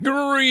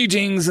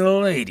Greetings,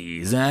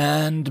 ladies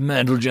and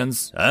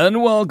gents,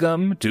 and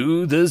welcome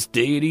to this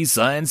daily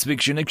science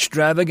fiction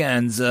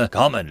extravaganza,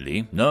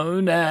 commonly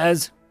known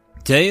as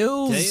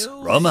Tales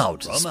from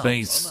Outer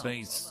Space.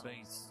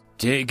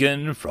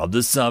 Taken from the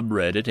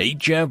subreddit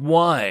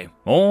HFY.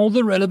 All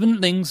the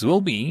relevant links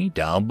will be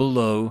down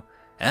below.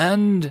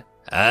 And,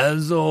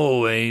 as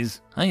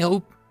always, I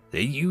hope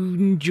that you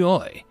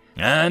enjoy.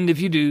 And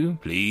if you do,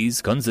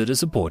 please consider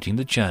supporting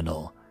the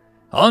channel.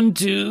 On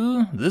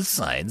to the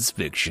science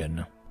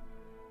fiction.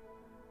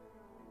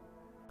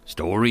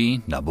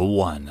 Story number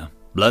 1.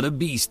 Blood of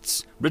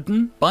Beasts,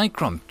 written by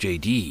Crump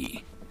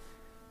JD.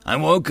 I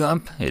woke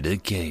up in a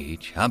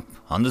cage, up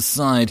on the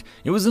side.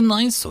 It was a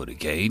nice sort of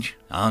cage.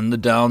 On the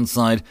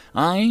downside,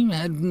 I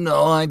had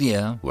no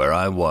idea where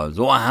I was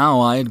or how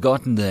I had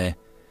gotten there.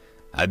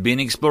 I'd been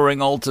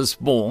exploring Alta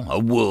Spore, a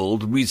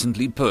world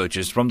recently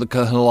purchased from the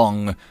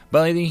Kahlong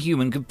by the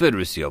Human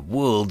Confederacy of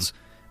Worlds.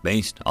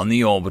 Based on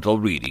the orbital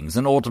readings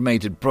and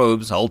automated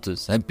probes,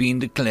 Altus had been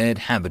declared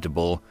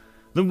habitable.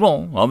 The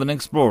role of an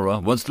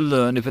explorer was to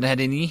learn if it had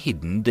any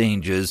hidden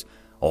dangers,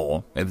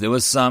 or if there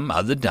was some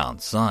other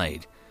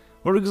downside.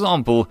 For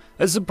example,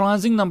 a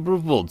surprising number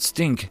of worlds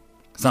stink,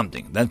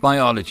 something that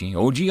biology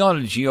or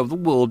geology of the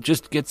world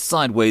just gets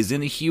sideways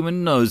in the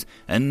human nose,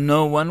 and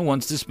no one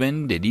wants to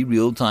spend any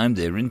real time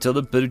there until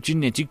a bit of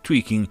genetic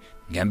tweaking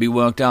can be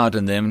worked out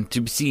in them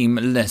to seem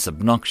less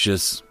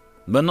obnoxious.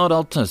 But not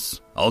Altus.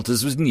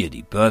 Altus was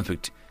nearly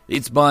perfect.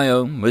 Its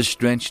biome was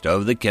stretched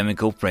over the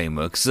chemical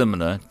framework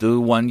similar to the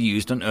one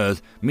used on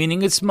Earth,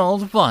 meaning it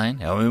smelled fine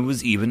and it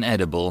was even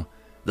edible.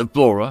 The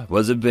flora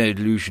was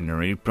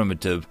evolutionary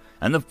primitive,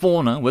 and the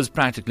fauna was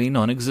practically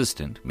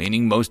non-existent,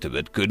 meaning most of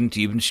it couldn't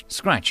even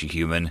scratch a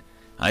human.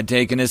 I'd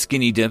taken a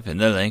skinny dip in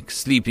the lake,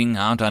 sleeping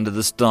out under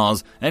the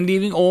stars, and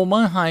leaving all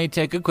my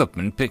high-tech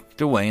equipment picked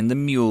away in the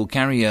mule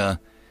carrier.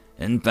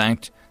 In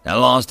fact, the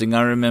last thing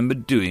I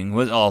remembered doing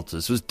with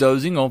Altus was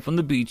dozing off on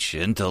the beach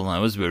until I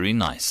was very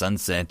nice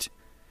sunset,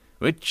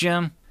 which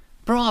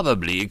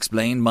probably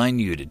explained my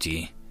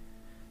nudity.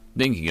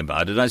 Thinking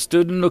about it, I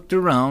stood and looked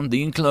around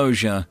the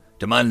enclosure.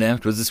 To my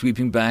left was the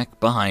sweeping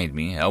back. Behind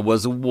me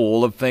was a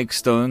wall of fake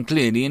stone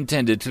clearly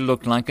intended to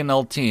look like an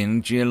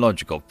Altian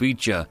geological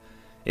feature.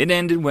 It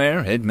ended where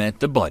it met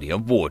the body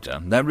of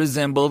water that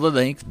resembled a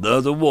lake,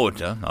 though the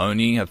water,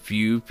 only a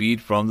few feet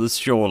from the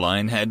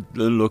shoreline, had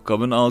the look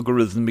of an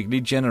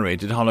algorithmically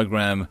generated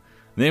hologram.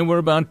 There were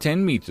about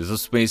 10 meters of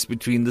space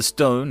between the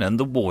stone and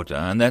the water,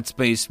 and that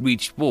space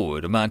reached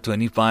forward about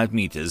 25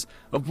 meters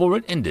before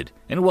it ended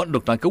in what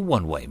looked like a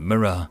one-way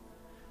mirror.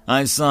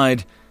 I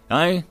sighed.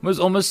 I was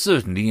almost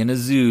certainly in a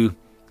zoo.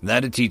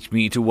 That'd teach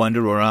me to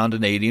wander around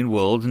an alien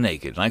world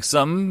naked like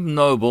some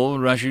noble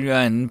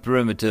Russian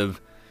primitive.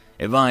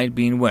 If I'd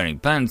been wearing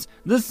pants,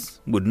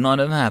 this would not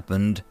have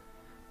happened.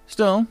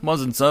 Still,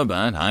 wasn't so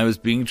bad. I was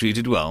being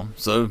treated well,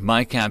 so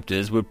my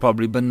captors were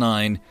probably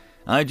benign.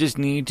 I just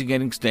need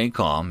to stay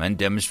calm and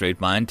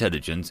demonstrate my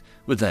intelligence.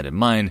 With that in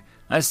mind,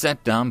 I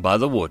sat down by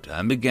the water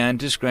and began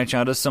to scratch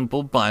out a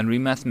simple binary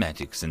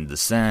mathematics in the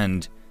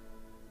sand.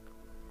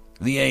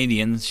 The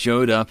aliens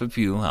showed up a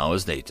few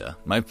hours later.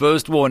 My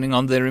first warning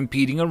on their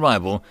impending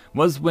arrival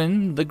was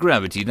when the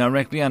gravity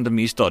directly under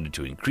me started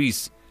to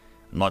increase.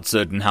 Not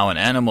certain how an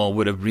animal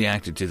would have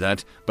reacted to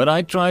that, but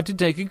I tried to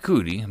take a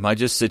coolie by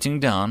just sitting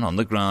down on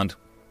the ground.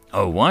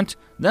 Oh, what?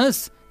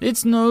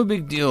 It's no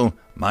big deal.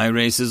 My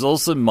race has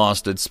also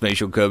mastered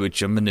spatial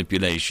curvature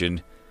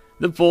manipulation.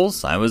 The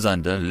force I was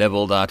under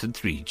leveled out at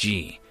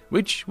 3G,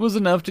 which was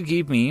enough to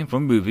keep me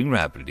from moving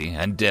rapidly,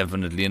 and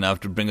definitely enough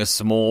to bring a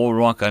small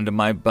rock under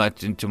my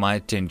butt into my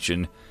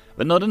attention,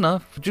 but not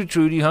enough to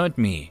truly hurt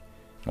me.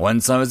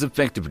 Once I was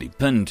effectively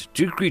pinned,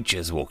 2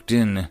 creatures walked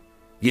in.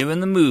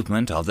 Given the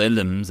movement of their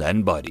limbs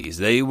and bodies,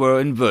 they were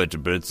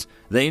invertebrates.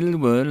 They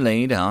were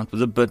laid out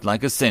with a bit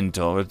like a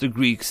centaur if the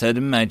Greeks had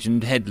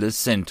imagined headless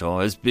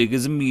centaur as big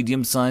as a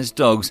medium-sized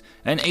dog's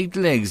and 8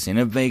 legs in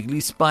a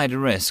vaguely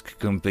spider-esque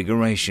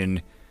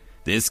configuration.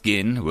 Their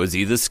skin was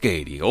either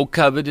scaly or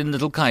covered in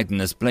little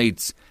chitinous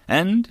plates,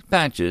 and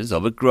patches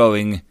of it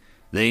growing.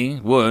 They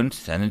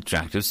weren't an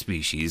attractive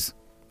species.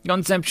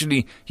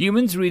 Conceptually,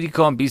 humans really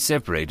can't be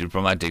separated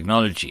from our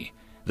technology.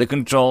 The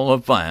control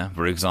of fire,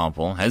 for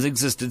example, has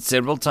existed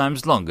several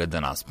times longer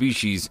than our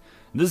species.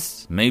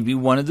 This may be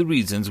one of the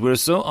reasons we're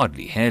so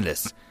oddly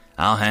hairless.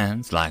 Our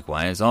hands,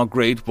 likewise, are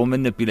great for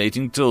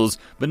manipulating tools,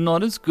 but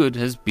not as good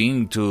as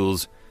being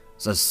tools.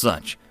 As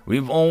such,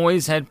 we've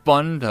always had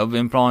fond of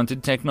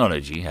implanted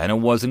technology, and it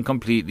wasn't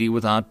completely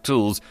without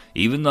tools,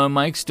 even though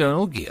my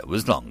external gear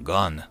was long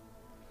gone.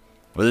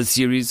 With a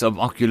series of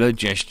ocular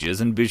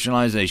gestures and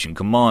visualization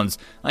commands,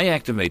 I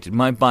activated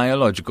my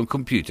biological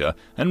computer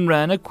and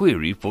ran a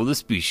query for the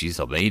species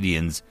of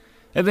aliens.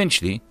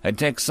 Eventually, a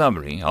text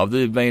summary of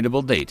the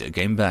available data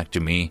came back to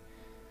me.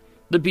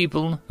 The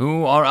people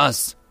who are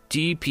us,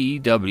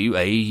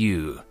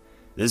 TPWAU.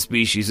 The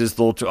species is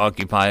thought to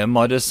occupy a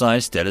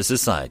moderate-sized stellar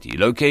society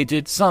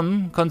located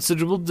some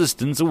considerable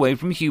distance away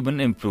from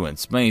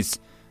human-influenced space.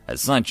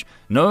 As such,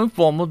 no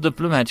formal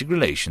diplomatic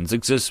relations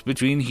exist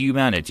between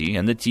humanity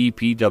and the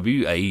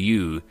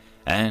TPWAU,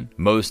 and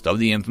most of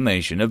the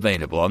information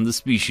available on the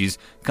species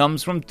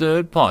comes from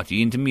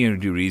third-party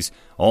intermediaries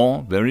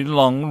or very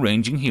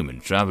long-ranging human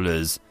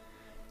travelers.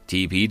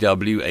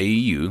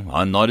 TPWAU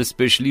are not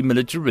especially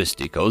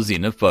militaristic or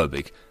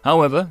xenophobic.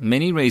 However,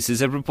 many races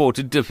have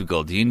reported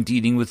difficulty in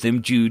dealing with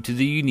them due to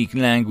the unique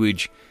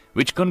language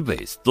which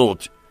conveys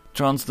thought.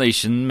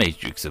 Translation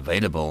matrix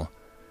available.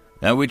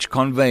 That which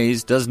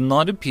conveys does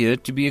not appear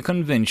to be a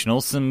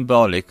conventional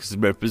symbolic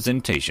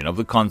representation of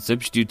the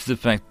concepts due to the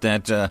fact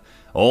that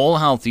all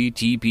healthy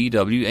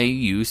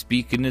TPWAU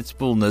speak in its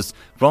fullness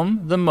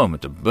from the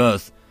moment of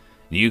birth.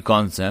 New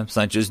concepts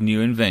such as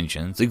new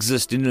inventions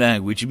exist in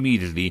language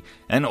immediately,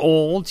 and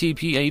all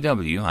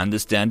TPAW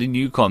understand a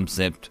new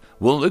concept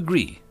will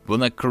agree for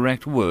the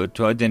correct word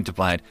to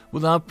identify it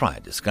without prior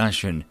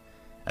discussion.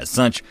 As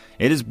such,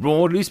 it is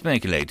broadly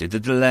speculated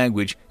that the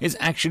language is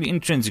actually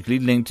intrinsically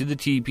linked to the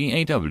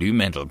TPAW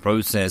mental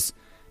process.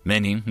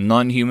 Many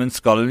non-human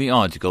scholarly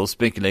articles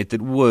speculate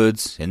that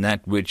words in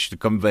that which the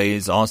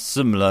conveys are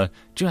similar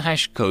to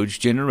hash codes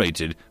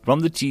generated from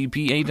the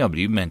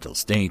TPAW mental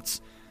states.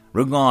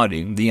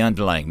 Regarding the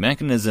underlying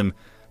mechanism,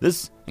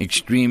 this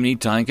extremely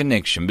tight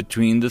connection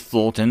between the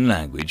thought and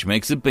language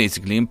makes it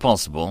basically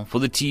impossible for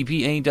the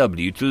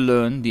TPAW to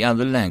learn the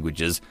other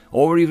languages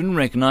or even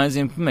recognize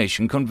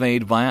information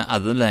conveyed via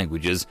other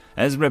languages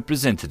as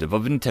representative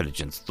of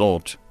intelligent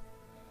thought.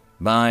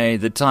 By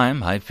the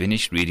time I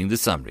finished reading the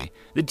summary,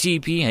 the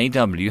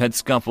TPAW had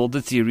scuffled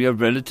the theory of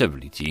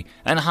relativity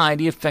and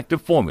highly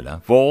effective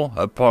formula for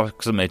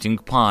approximating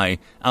pi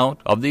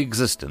out of the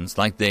existence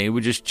like they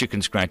were just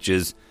chicken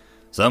scratches.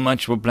 So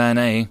much for Plan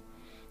A.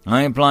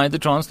 I applied the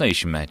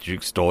translation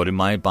matrix stored in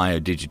my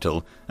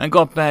biodigital and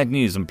got bad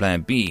news on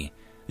Plan B.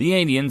 The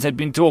aliens had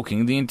been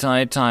talking the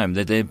entire time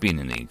that they had been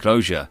in the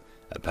enclosure.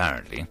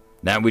 Apparently,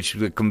 that which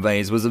it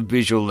conveys was a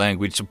visual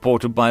language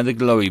supported by the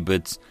glowy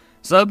bits.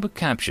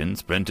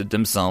 Sub-captions printed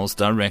themselves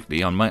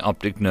directly on my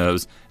optic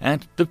nerves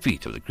at the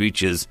feet of the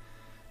creatures.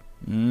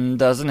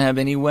 Doesn't have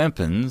any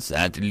weapons,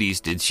 at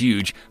least it's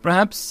huge.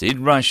 Perhaps it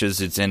rushes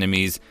its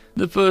enemies.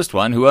 The first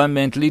one, who I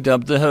mentally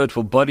dubbed the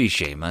hurtful body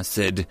shamer,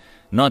 said,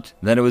 not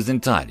that it was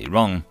entirely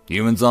wrong.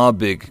 Humans are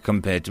big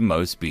compared to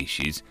most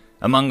species.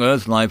 Among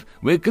Earth life,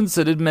 we're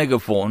considered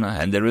megafauna,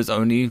 and there is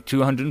only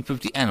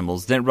 250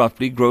 animals that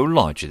roughly grow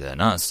larger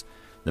than us.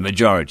 The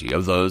majority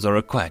of those are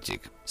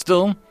aquatic.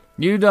 Still,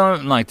 you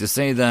don't like to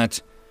say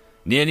that.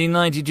 Nearly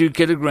 92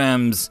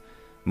 kilograms.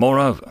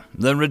 Moreover,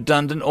 the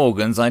redundant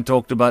organs I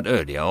talked about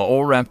earlier are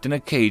all wrapped in a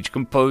cage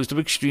composed of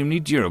extremely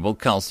durable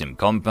calcium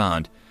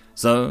compound,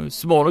 so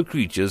smaller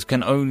creatures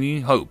can only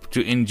hope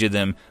to injure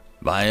them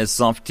via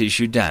soft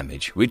tissue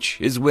damage,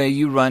 which is where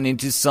you run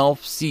into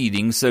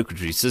self-seeding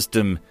circuitry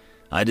system.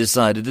 I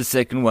decided the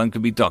second one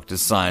could be Dr.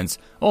 Science.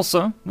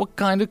 Also, what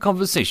kind of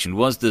conversation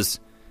was this?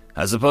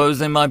 I suppose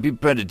they might be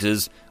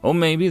predators, or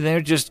maybe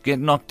they just get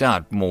knocked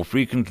out more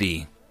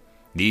frequently.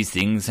 These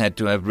things had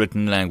to have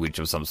written language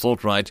of some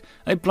sort, right?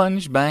 I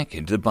plunged back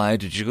into the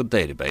biodigital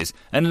database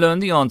and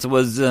learned the answer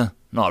was,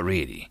 not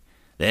really.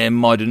 Their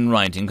modern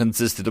writing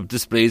consisted of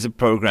displays of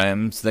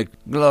programs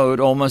that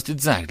glowed almost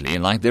exactly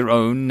like their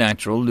own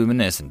natural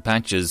luminescent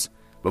patches.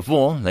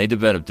 Before they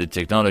developed the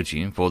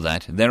technology for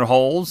that, their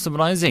whole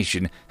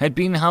civilization had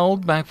been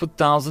held back for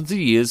thousands of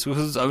years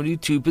because only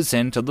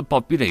 2% of the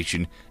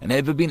population had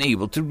ever been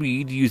able to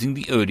read using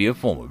the earlier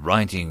form of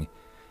writing.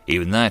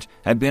 Even that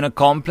had been a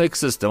complex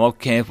system of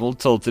careful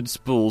tilted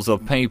spools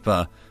of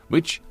paper,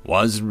 which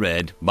was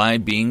read by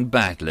being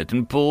backlit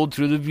and pulled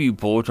through the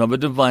viewport of a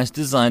device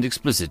designed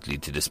explicitly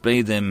to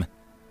display them.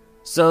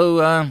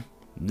 So,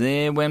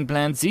 there went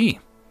Plan C.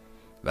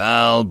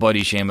 Well,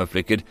 Body Shamer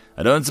flickered,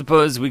 I don't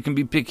suppose we can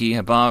be picky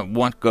about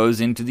what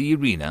goes into the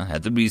arena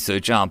at the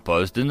research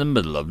outpost in the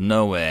middle of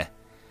nowhere.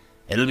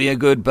 It'll be a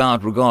good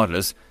bout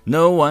regardless.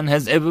 No one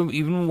has ever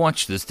even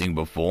watched this thing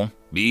before.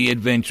 Be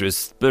adventurous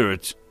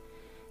spirit.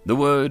 The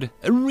word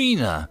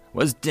arena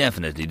was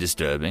definitely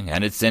disturbing,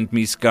 and it sent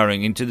me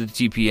scurrying into the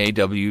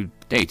TPAW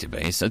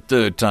database a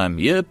third time.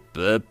 Yep,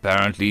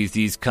 apparently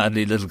these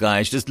cuddly little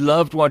guys just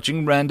loved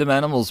watching random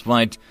animals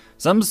fight.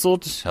 Some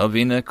sort of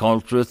inner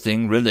cultural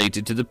thing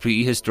related to the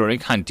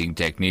prehistoric hunting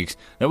techniques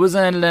that was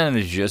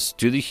analogous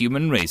to the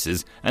human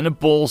races and the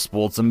ball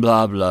sports and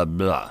blah blah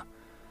blah.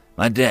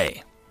 My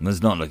day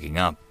was not looking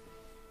up.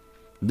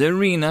 The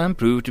arena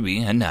proved to be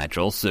a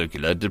natural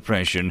circular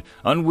depression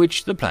on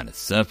which the planet's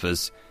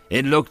surface.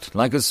 It looked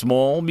like a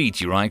small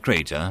meteorite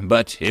crater,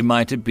 but it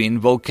might have been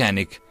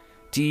volcanic.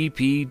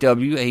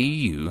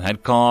 TPWAU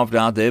had carved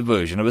out their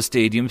version of a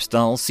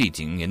stadium-style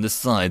seating in the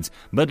sides,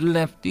 but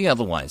left the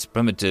otherwise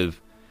primitive.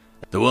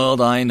 The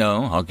world I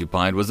know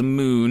occupied was a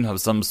moon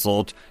of some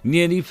sort.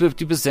 Nearly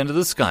 50% of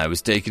the sky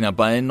was taken up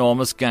by an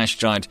enormous gas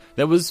giant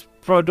that was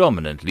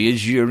predominantly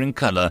azure in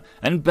color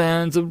and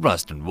bands of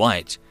rust and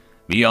white.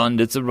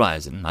 Beyond its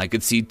horizon, I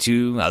could see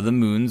two other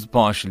moons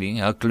partially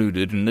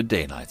occluded in the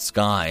daylight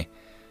sky.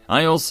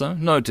 I also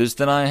noticed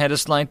that I had a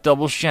slight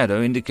double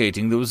shadow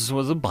indicating this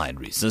was a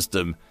binary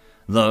system.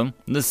 though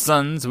the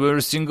suns were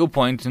a single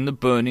point in the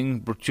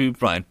burning too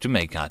bright to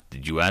make out the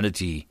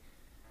duality.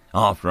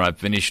 After I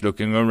finished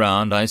looking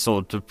around, I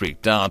sort of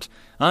freaked out.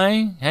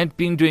 I had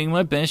been doing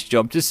my best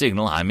job to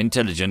signal I'm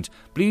intelligent.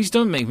 Please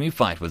don't make me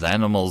fight with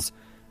animals.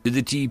 To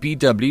the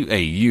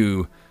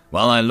TPWAU,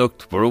 while I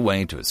looked for a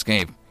way to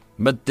escape.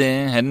 But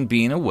there hadn't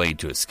been a way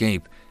to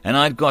escape, and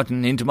I'd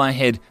gotten into my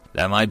head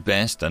that my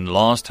best and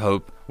last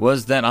hope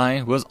was that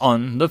I was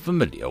on the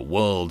familiar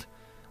world.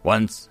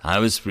 Once I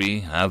was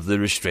free of the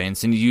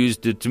restraints and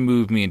used it to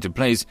move me into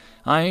place,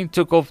 I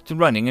took off to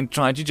running and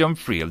tried to jump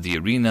free of the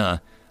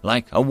arena.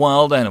 Like a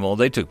wild animal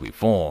they took me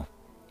for.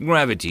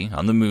 Gravity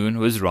on the moon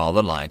was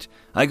rather light.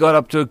 I got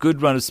up to a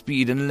good run of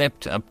speed and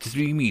leapt up to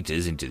 3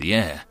 meters into the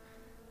air.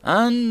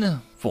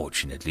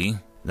 Unfortunately,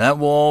 that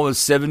wall was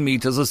 7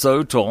 meters or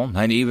so tall,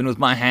 and even with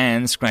my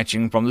hands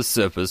scratching from the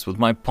surface with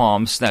my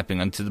palms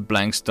slapping onto the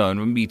blank stone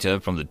a meter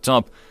from the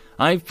top,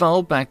 I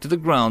fell back to the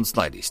ground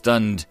slightly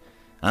stunned.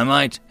 I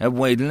might have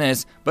weighed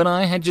less, but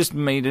I had just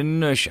made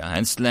inertia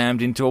and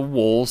slammed into a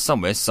wall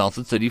somewhere south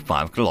of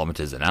 35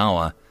 kilometers an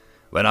hour.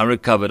 When I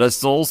recovered, I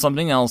saw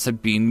something else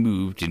had been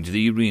moved into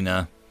the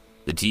arena.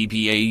 The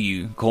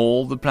TPAU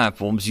call the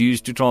platforms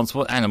used to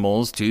transport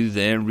animals to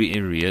their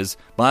areas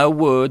by a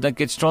word that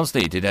gets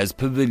translated as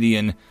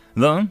pavilion,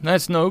 though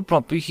that's no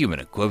proper human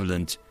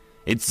equivalent.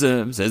 It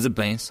serves as a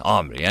base,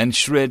 armory, and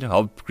shred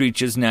of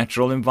creatures'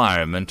 natural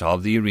environment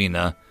of the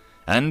arena,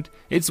 and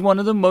it's one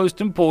of the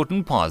most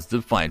important parts of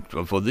the fight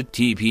for the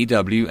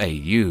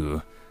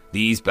TPWAU.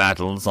 These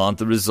battles aren't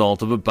the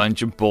result of a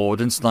bunch of bored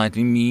and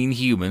slightly mean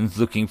humans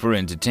looking for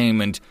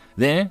entertainment.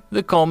 They're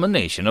the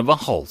culmination of a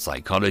whole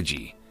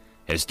psychology.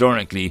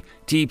 Historically,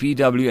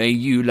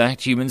 TPWAU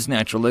lacked humans'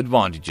 natural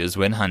advantages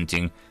when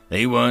hunting.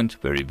 They weren't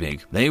very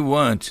big. They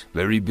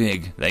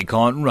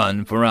can't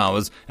run for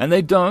hours, and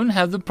they don't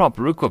have the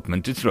proper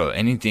equipment to throw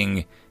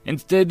anything.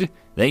 Instead,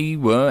 they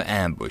were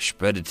ambush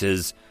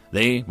predators.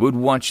 They would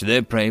watch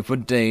their prey for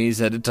days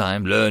at a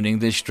time, learning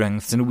their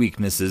strengths and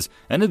weaknesses,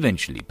 and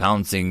eventually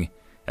pouncing.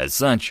 As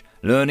such,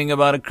 learning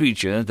about a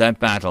creature that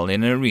battle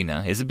in an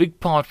arena is a big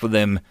part for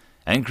them,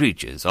 and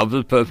creatures of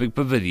the perfect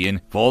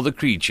pavilion for the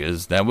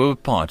creatures that were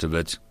part of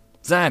it.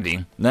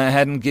 Sadly, they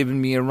hadn't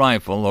given me a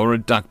rifle or a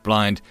duck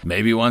blind.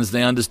 Maybe once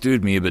they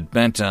understood me a bit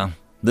better.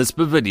 This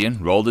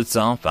pavilion rolled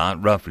itself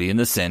out roughly in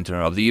the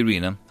center of the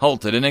arena,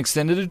 halted and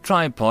extended a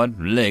tripod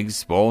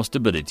legs for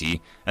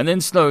stability, and then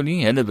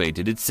slowly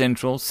elevated its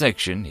central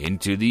section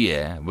into the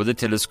air with a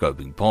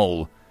telescoping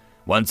pole.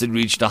 Once it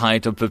reached a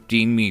height of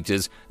 15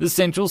 meters, the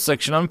central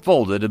section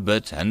unfolded a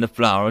bit and the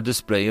flower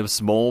display of a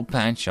small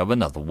patch of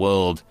another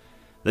world.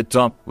 The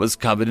top was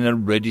covered in a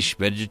reddish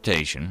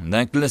vegetation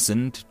that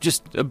glistened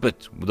just a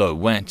bit though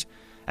wet,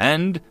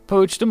 and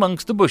perched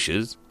amongst the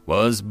bushes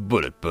was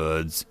bullet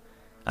birds.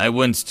 I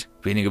winced,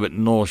 feeling a bit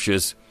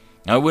nauseous.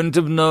 I wouldn't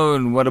have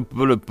known what a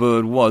bullet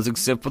bird was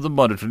except for the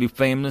moderately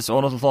famous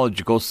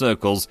ornithological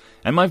circles,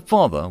 and my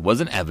father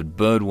was an avid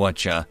bird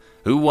watcher,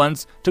 who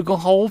once took a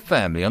whole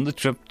family on the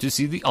trip to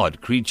see the odd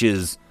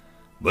creatures.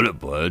 Bullet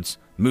birds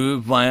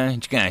move via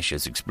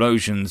gaseous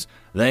explosions.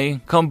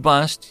 They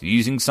combust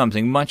using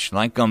something much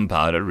like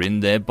gunpowder in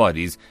their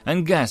bodies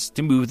and gas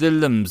to move their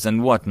limbs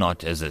and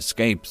whatnot as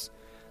escapes.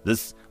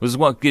 This was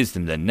what gives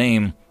them their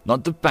name,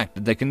 not the fact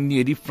that they can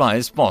nearly fly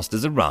as fast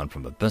as a round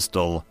from a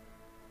pistol.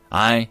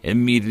 I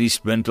immediately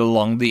sprinted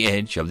along the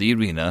edge of the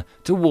arena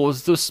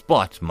towards the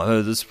spot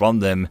furthest from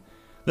them.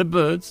 The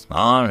birds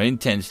are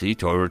intensely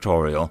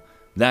territorial.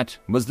 That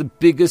was the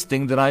biggest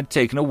thing that I'd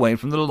taken away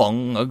from the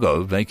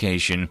long-ago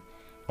vacation.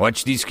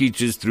 Watch these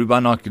creatures through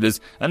binoculars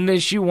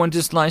unless you want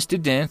to slice to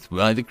death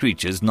by the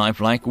creature's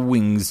knife-like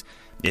wings.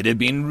 It had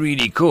been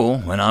really cool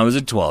when I was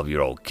a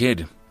 12-year-old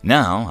kid.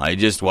 Now, I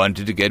just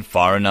wanted to get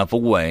far enough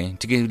away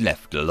to get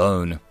left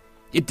alone.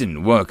 It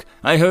didn't work.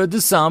 I heard the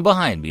sound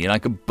behind me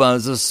like a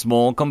buzz of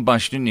small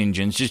combustion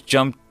engines just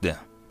jumped there.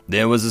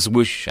 There was a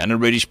swoosh and a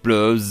reddish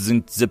blur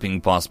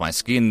zipping past my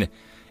skin.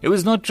 It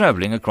was not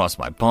traveling across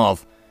my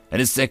path, and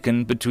a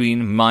second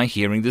between my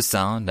hearing the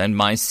sound and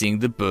my seeing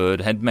the bird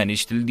had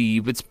managed to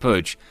leave its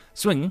perch,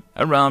 swing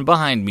around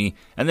behind me,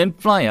 and then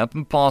fly up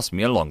and pass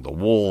me along the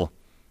wall.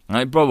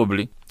 I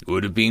probably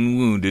would have been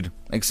wounded,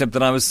 except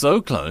that I was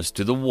so close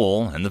to the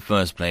wall in the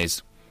first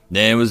place.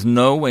 There was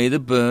no way the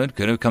bird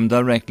could have come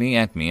directly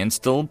at me and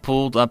still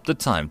pulled up the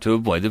time to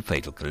avoid the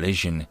fatal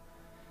collision.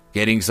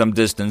 Getting some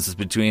distance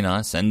between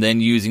us and then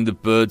using the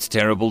bird's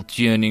terrible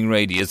churning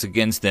radius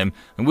against them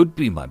would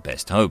be my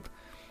best hope.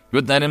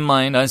 With that in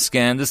mind, I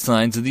scanned the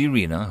sides of the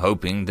arena,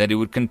 hoping that it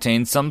would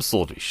contain some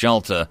sort of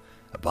shelter,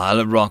 a pile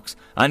of rocks,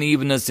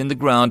 unevenness in the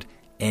ground,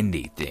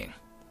 anything.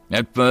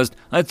 At first,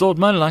 I thought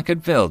my luck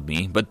had failed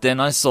me, but then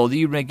I saw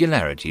the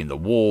irregularity in the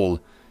wall.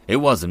 It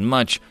wasn't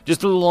much,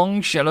 just a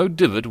long, shallow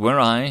divot where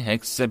I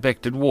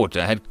expected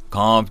water had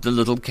carved a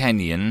little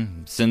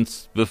canyon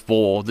since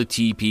before the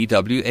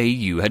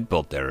TPWAU had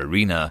built their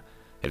arena.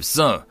 If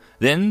so,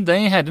 then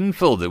they hadn't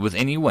filled it with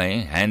any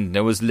way, and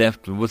I was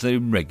left with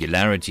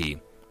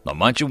irregularity. Not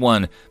much of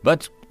one,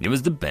 but it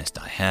was the best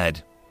I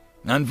had.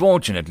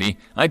 Unfortunately,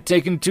 I'd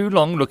taken too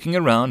long looking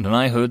around and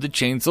I heard the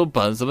chainsaw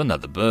buzz of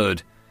another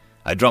bird.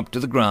 I dropped to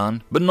the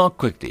ground, but not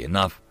quickly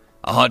enough.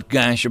 A hot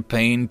gash of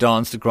pain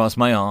danced across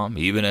my arm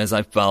even as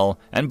I fell,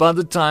 and by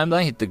the time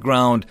I hit the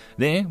ground,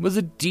 there was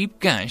a deep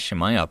gash in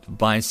my upper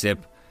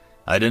bicep.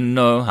 I didn't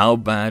know how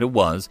bad it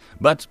was,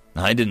 but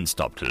I didn't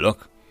stop to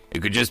look.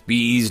 It could just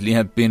easily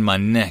have been my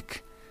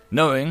neck.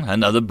 Knowing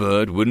another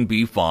bird wouldn't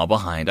be far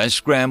behind, I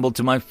scrambled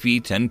to my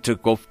feet and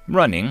took off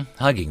running,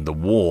 hugging the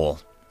wall.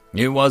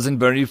 It wasn't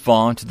very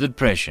far to the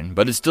depression,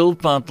 but it still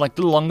felt like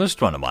the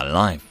longest run of my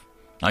life.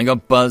 I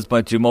got buzzed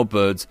by 2 more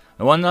birds.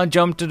 One I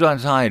jumped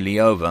entirely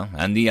over,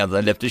 and the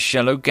other left a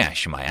shallow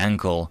gash in my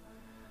ankle.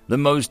 The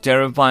most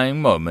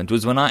terrifying moment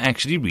was when I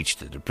actually reached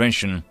the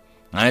depression.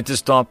 I had to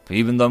stop,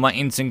 even though my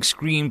instinct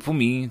screamed for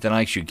me that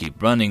I should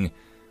keep running.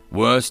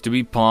 Worse, to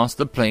be past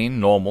the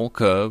plain, normal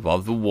curve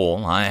of the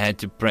wall, I had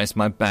to press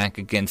my back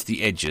against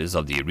the edges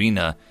of the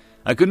arena.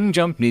 I couldn't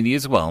jump nearly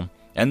as well,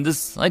 and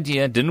this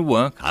idea didn't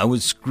work. I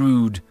was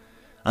screwed.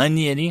 I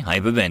nearly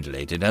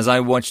hyperventilated as I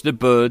watched the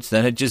birds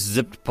that had just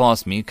zipped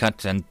past me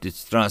cut and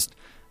its thrust,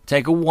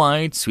 take a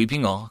wide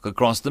sweeping arc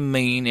across the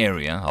main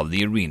area of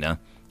the arena,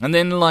 and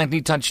then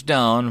lightly touch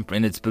down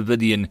in its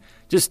pavilion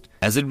just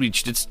as it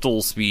reached its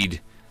stall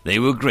speed. They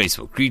were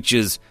graceful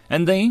creatures,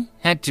 and they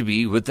had to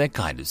be with their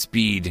kind of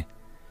speed.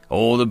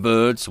 All the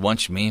birds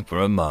watched me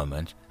for a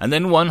moment, and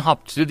then one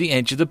hopped to the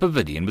edge of the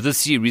pavilion with a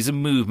series of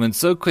movements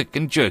so quick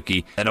and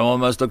jerky that it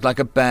almost looked like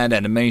a bad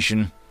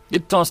animation.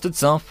 It tossed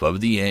itself over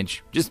the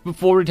edge. Just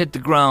before it hit the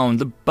ground,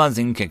 the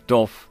buzzing kicked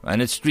off, and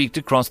it streaked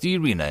across the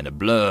arena in a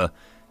blur.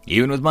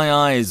 Even with my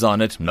eyes on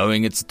it,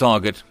 knowing its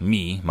target,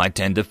 me, my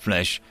tender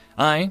flesh,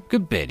 I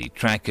could barely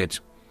track it.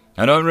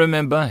 I don't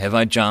remember if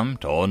I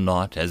jumped or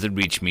not as it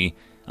reached me.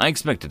 I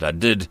expected I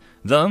did,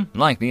 though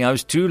likely I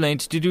was too late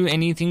to do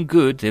anything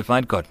good if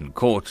I'd gotten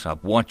caught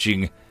up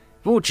watching.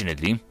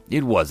 Fortunately,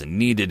 it wasn't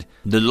needed.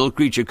 The little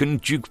creature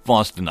couldn't juke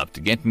fast enough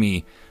to get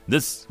me.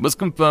 This was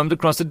confirmed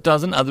across a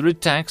dozen other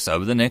attacks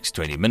over the next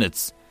 20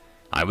 minutes.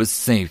 I was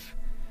safe.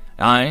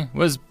 I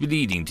was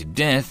bleeding to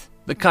death.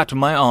 The cut on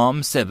my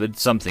arm severed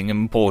something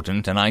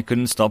important and I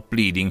couldn't stop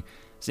bleeding,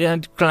 so I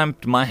had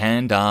clamped my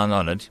hand down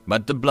on it,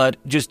 but the blood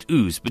just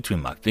oozed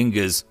between my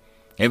fingers.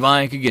 If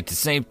I could get to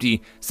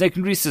safety,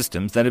 secondary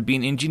systems that had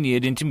been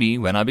engineered into me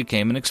when I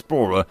became an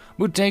explorer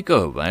would take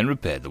over and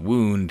repair the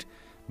wound.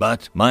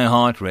 But my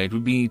heart rate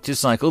would be to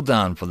cycle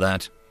down for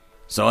that.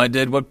 So I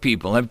did what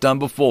people have done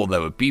before they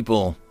were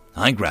people.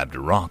 I grabbed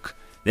a rock.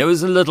 There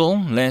was a little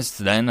less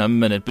than a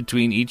minute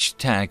between each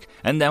attack,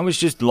 and that was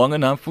just long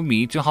enough for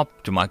me to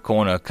hop to my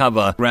corner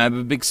cover, grab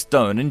a big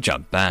stone, and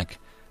jump back.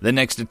 The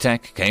next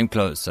attack came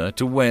closer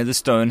to where the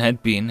stone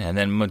had been, and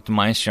then to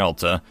my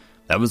shelter.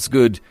 That was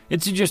good.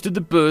 It suggested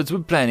the birds were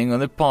planning on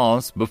their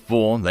pass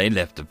before they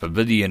left the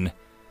pavilion.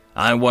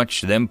 I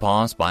watched them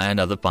pass by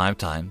another 5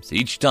 times.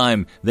 Each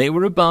time they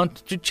were about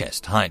to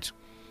chest height.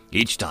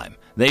 Each time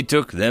they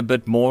took their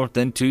bit more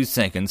than 2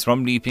 seconds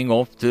from leaping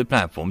off to the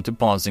platform to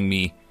passing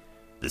me.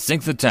 The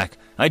 6th attack,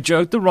 I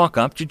jerked the rock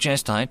up to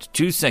chest height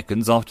 2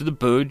 seconds after the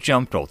bird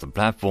jumped off the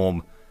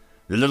platform.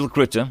 The little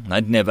critter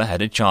had never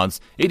had a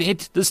chance. It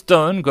hit the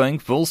stone going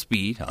full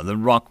speed, and the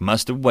rock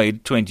must have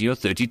weighed 20 or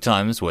 30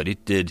 times what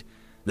it did.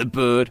 The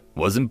bird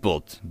wasn't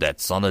built that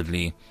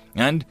solidly,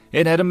 and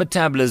it had a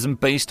metabolism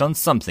based on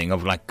something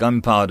of like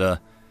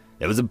gunpowder.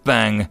 There was a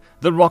bang.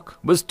 The rock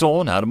was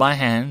torn out of my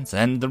hands,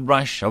 and the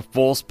rush of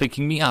force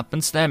picking me up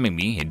and slamming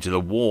me into the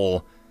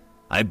wall.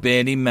 I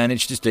barely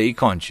managed to stay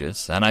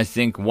conscious, and I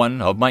think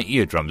one of my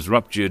eardrums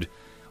ruptured.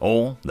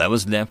 All that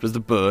was left of the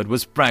bird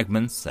was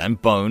fragments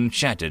and bone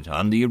shattered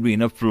on the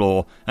arena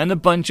floor and a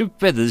bunch of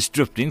feathers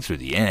drifting through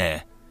the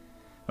air.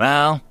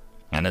 Well,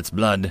 and its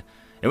blood.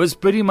 It was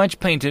pretty much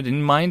painted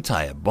in my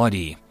entire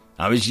body.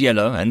 I was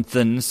yellow and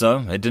thin, so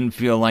it didn't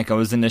feel like I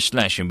was in a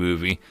slasher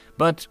movie,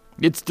 but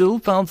it still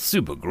felt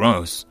super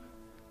gross.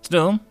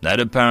 Still, that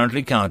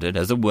apparently counted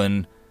as a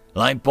win.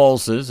 Light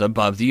pulses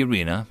above the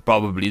arena,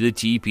 probably the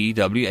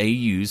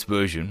TPWAU's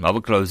version of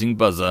a closing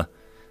buzzer.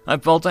 I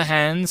felt a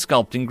hand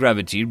sculpting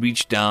gravity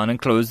reach down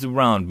and close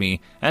around me,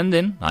 and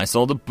then I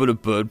saw the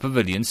Bullet Bird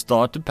Pavilion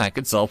start to pack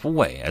itself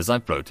away as I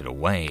floated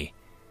away.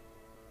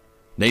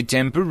 They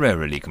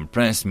temporarily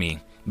compressed me,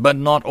 but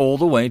not all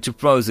the way to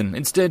frozen.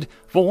 Instead,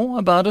 for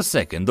about a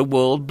second, the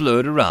world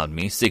blurred around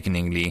me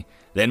sickeningly.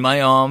 Then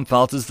my arm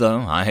felt as though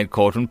I had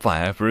caught on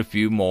fire for a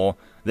few more.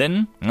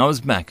 Then I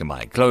was back in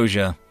my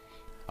enclosure.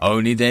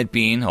 Only there'd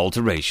been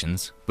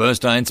alterations.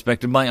 First, I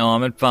inspected my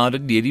arm and found a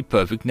nearly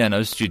perfect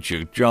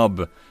nano-suture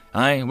job.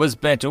 I was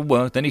better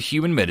work than a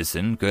human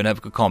medicine could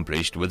have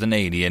accomplished with an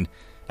alien.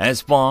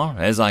 As far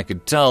as I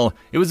could tell,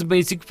 it was a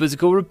basic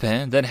physical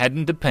repair that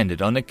hadn't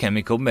depended on a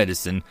chemical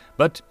medicine,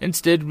 but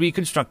instead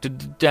reconstructed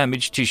the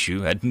damaged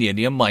tissue at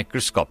nearly a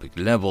microscopic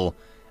level,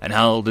 and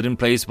held it in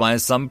place by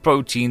some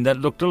protein that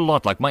looked a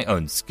lot like my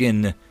own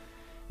skin.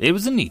 It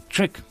was a neat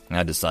trick,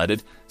 I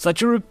decided.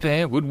 Such a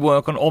repair would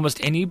work on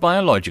almost any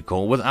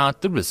biological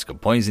without the risk of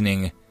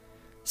poisoning.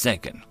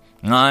 Second,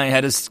 I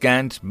had a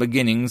scant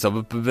beginnings of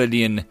a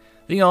pavilion.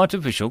 The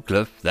artificial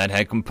cliff that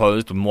had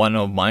composed one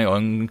of my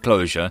own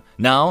enclosure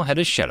now had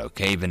a shallow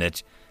cave in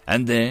it,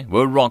 and there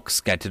were rocks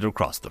scattered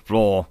across the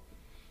floor.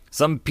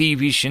 Some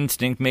peevish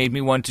instinct made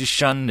me want to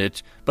shun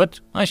it,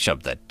 but I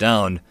shoved that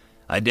down.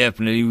 I'd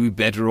definitely be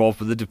better off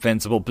with a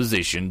defensible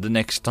position the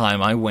next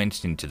time I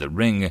went into the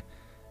ring.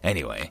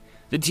 Anyway,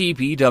 the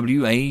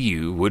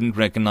TPWAU wouldn't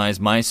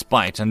recognize my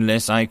spite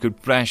unless I could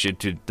flash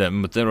it to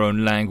them with their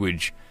own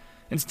language.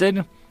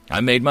 Instead, I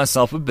made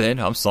myself a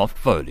bed of soft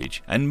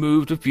foliage and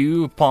moved a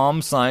few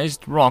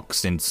palm-sized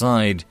rocks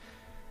inside.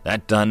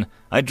 That done,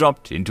 I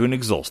dropped into an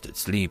exhausted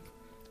sleep.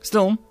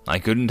 Still, I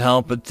couldn't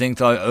help but think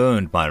that I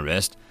earned my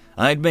rest.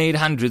 I'd made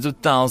hundreds of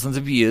thousands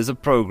of years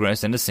of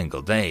progress in a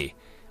single day.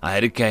 I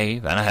had a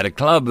cave and I had a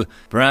club.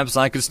 Perhaps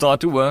I could start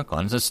to work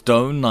on a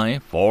stone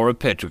knife or a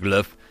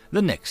petroglyph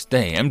the next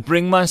day and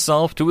bring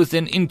myself to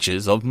within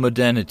inches of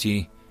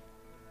modernity.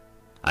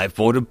 I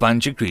fought a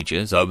bunch of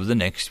creatures over the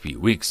next few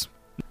weeks.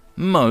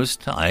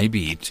 Most I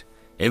beat.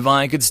 If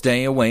I could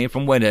stay away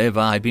from whatever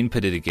I'd been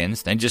pitted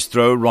against and just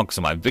throw rocks,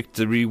 my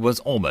victory was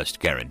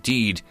almost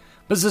guaranteed.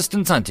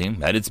 Persistence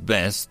hunting at its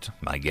best,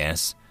 I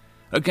guess.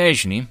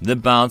 Occasionally, the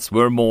bouts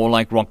were more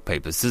like rock,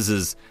 paper,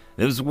 scissors.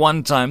 There was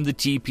one time the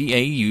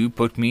TPAU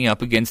put me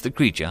up against a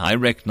creature I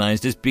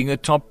recognized as being a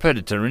top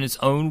predator in its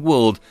own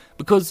world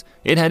because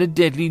it had a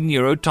deadly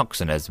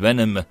neurotoxin as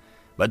venom.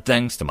 But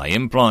thanks to my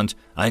implant,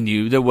 I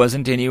knew there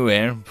wasn't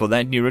anywhere for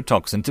that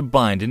neurotoxin to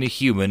bind in a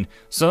human,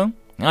 so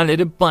I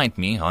let it bite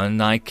me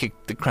and I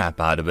kicked the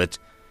crap out of it.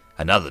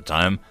 Another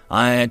time,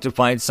 I had to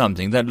fight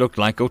something that looked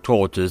like a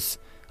tortoise.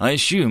 I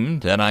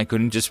assumed that I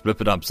couldn't just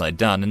flip it upside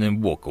down and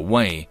then walk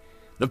away.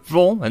 The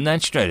flaw in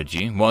that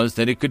strategy was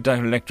that it could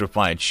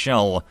electrify its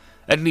shell.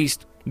 At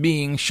least,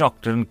 being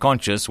shocked and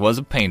unconscious was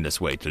a painless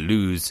way to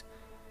lose.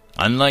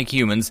 Unlike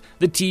humans,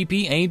 the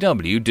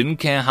TPAW didn't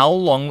care how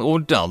long or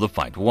dull the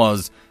fight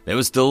was. They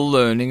were still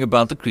learning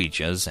about the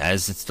creatures,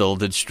 as it still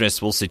did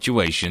stressful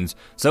situations,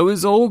 so it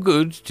was all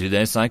good to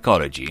their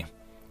psychology.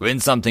 When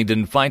something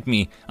didn't fight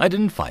me, I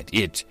didn't fight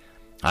it.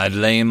 I'd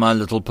lay in my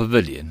little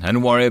pavilion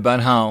and worry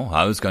about how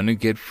I was going to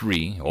get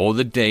free, or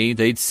the day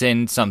they'd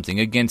send something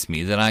against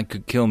me that I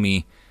could kill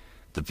me.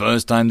 The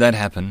first time that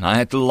happened, I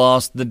had to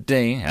last the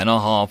day and a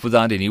half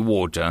without any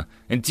water.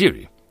 In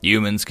theory,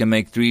 humans can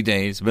make 3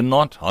 days, but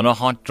not on a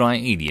hot, dry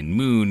alien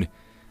moon.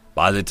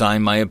 By the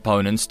time my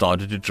opponent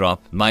started to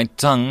drop, my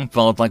tongue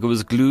felt like it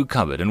was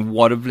glue-covered in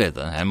wad of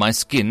leather, and my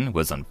skin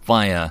was on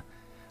fire.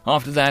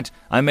 After that,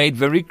 I made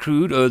very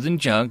crude earthen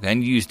jug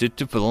and used it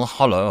to fill a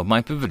hollow of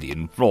my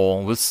pavilion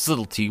floor with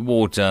silty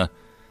water.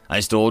 I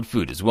stored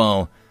food as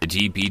well. The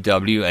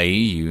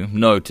TPWAU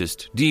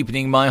noticed,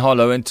 deepening my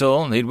hollow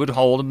until it would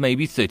hold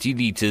maybe 30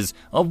 liters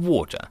of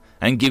water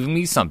and giving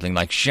me something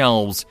like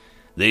shelves.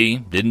 They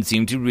didn't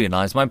seem to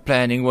realize my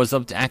planning was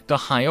to act a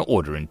higher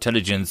order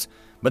intelligence,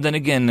 but then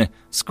again,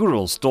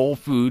 squirrels stole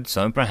food,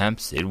 so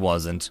perhaps it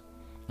wasn't.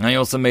 I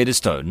also made a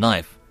stone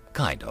knife,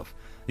 kind of.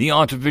 The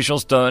artificial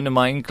stone in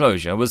my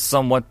enclosure was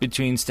somewhat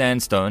between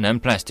sandstone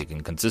and plastic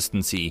in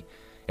consistency.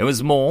 It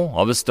was more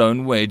of a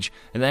stone wedge,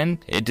 and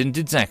it didn't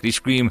exactly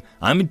scream,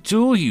 "I'm a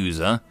tool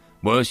user."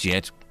 Worse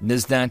yet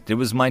is that it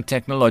was my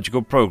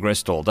technological progress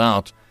stalled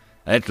out.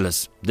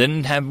 Atlas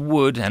didn't have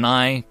wood, and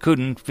I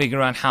couldn't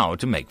figure out how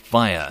to make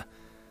fire.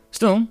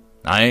 Still,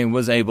 I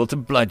was able to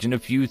bludgeon a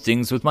few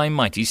things with my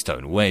mighty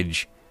stone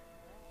wedge.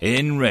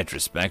 In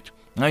retrospect,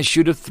 I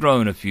should have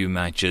thrown a few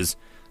matches.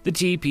 The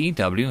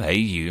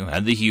TPWAU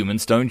and the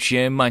humans don't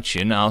share much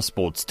in our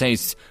sports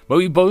tastes, but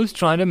we both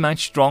try to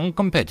match strong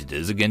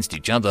competitors against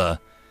each other.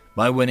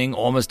 By winning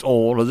almost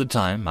all of the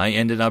time, I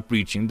ended up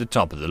reaching the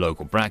top of the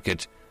local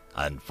bracket.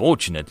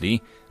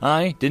 Unfortunately,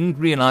 I didn't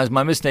realize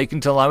my mistake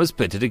until I was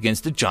pitted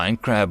against a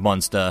giant crab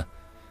monster.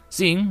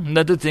 Seeing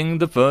that the thing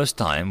the first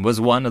time was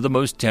one of the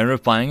most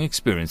terrifying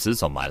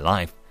experiences of my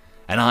life,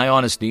 and I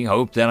honestly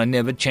hope that I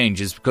never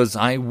changes because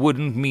I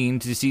wouldn't mean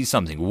to see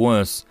something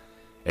worse.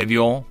 If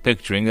you're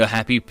picturing a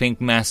happy pink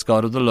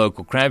mascot of the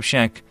local crab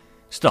shack,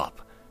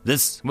 stop.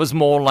 This was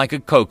more like a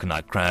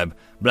coconut crab,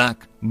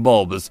 black,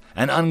 bulbous,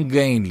 and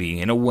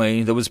ungainly in a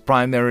way that was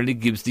primarily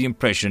gives the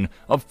impression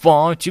of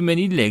far too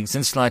many legs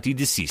and slightly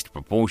deceased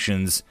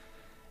proportions.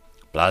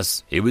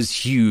 Plus, it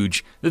was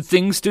huge. The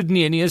thing stood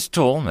nearly as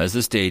tall as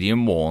the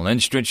stadium wall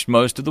and stretched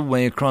most of the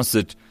way across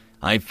it.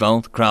 I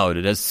felt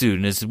crowded as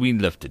soon as we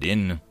lifted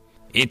in.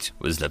 It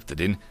was lifted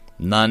in.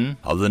 None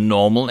of the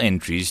normal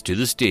entries to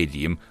the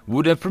stadium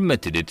would have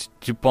permitted it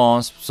to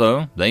pass,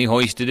 so they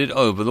hoisted it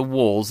over the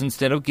walls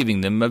instead of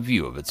giving them a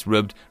view of its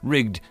ribbed,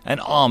 rigged,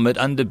 and armored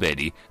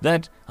underbelly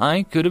that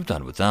I could have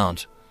done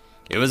without.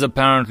 It was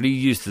apparently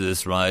used to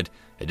this ride.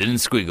 It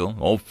didn't squiggle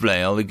or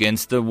flail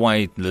against the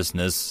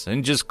weightlessness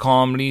and just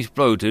calmly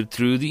floated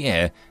through the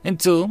air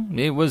until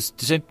it was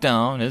set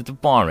down at the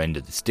far end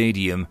of the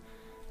stadium.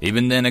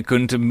 Even then it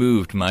couldn't have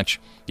moved much.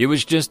 It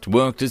was just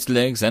worked its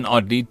legs an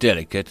oddly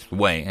delicate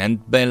way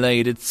and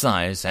belayed its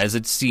size as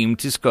it seemed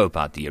to scope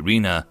out the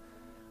arena.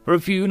 For a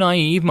few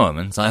naive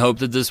moments I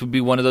hoped that this would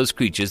be one of those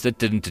creatures that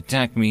didn't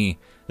attack me.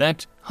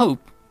 That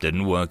hope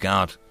didn't work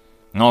out.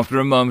 After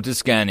a moment of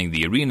scanning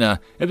the arena,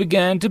 it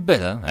began to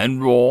bellow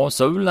and roar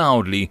so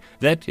loudly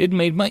that it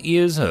made my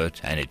ears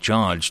hurt, and it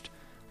charged.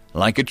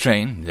 Like a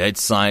train,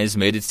 its size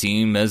made it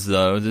seem as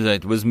though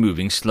it was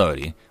moving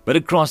slowly, but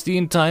across the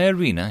entire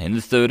arena in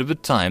the third of the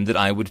time that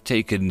I would have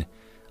taken.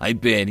 I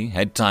barely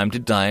had time to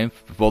dive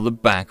for the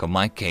back of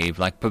my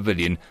cave-like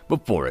pavilion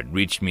before it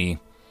reached me.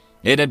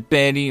 It had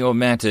barely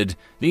mattered.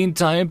 The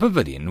entire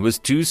pavilion was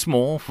too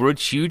small for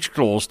its huge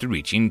claws to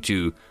reach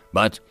into,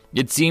 but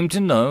it seemed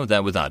to know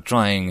that without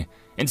trying.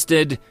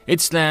 Instead,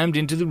 it slammed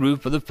into the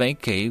roof of the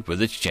fake cave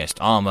with its chest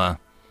armor.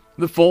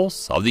 The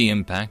force of the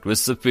impact was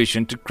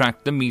sufficient to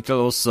crack the meter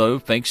or so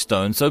fake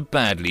stone so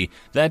badly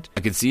that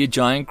I could see a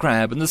giant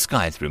crab in the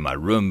sky through my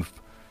roof.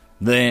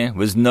 There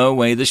was no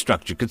way the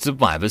structure could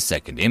survive a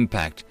second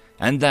impact,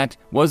 and that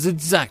was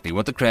exactly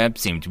what the crab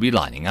seemed to be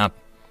lining up.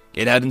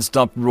 It hadn't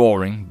stopped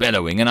roaring,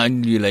 bellowing, and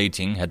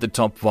undulating at the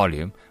top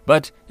volume,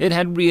 but it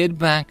had reared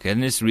back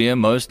and its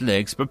rearmost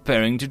legs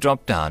preparing to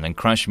drop down and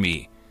crush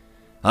me.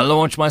 I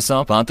launched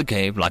myself out the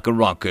cave like a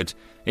rocket.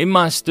 It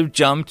must have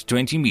jumped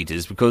 20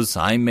 meters because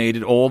I made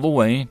it all the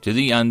way to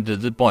the under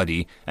the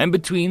body and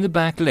between the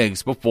back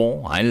legs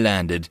before I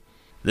landed.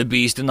 The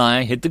beast and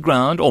I hit the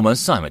ground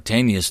almost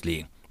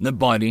simultaneously. The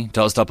body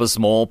tossed up a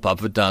small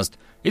puff of dust.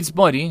 Its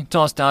body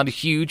tossed out a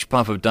huge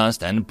puff of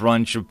dust and a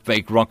bunch of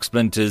fake rock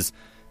splinters.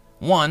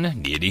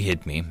 One nearly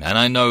hit me, and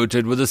I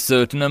noted with a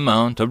certain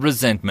amount of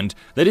resentment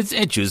that its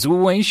edges were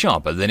way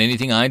sharper than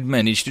anything I'd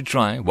managed to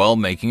try while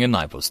making a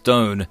knife of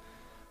stone.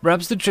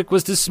 Perhaps the trick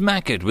was to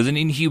smack it with an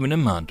inhuman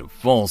amount of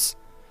force.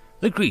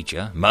 The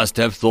creature must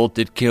have thought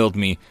it killed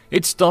me.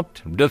 It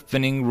stopped the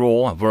deafening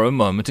roar for a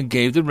moment and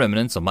gave the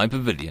remnants of my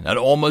pavilion an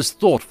almost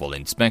thoughtful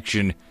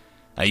inspection.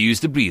 I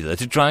used the breather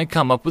to try and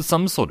come up with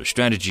some sort of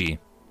strategy.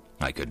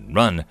 I couldn't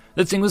run.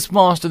 The thing was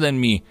faster than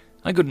me.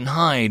 I couldn't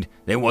hide.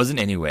 There wasn't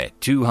anywhere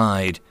to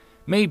hide.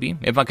 Maybe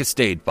if I could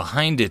stay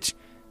behind it,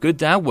 could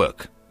that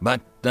work?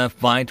 But the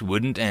fight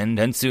wouldn't end,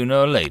 and sooner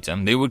or later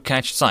they would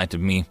catch sight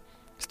of me.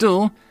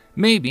 Still,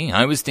 maybe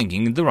I was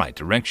thinking in the right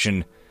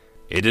direction.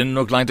 It didn't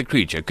look like the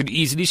creature could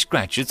easily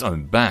scratch its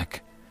own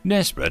back.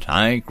 Desperate,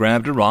 I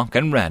grabbed a rock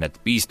and ran at the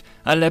beast.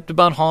 I leapt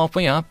about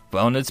halfway up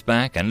on its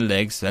back and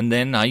legs, and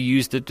then I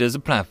used it as a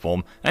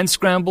platform and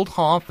scrambled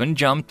half and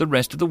jumped the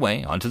rest of the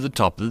way onto the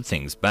top of the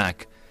thing's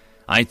back.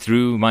 I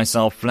threw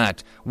myself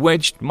flat,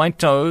 wedged my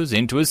toes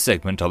into a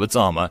segment of its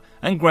armor,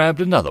 and grabbed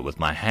another with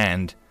my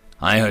hand.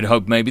 I had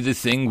hoped maybe the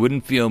thing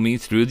wouldn't feel me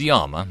through the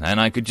armor, and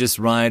I could just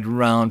ride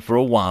around for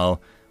a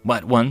while.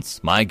 But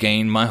once my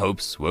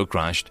hopes were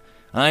crushed.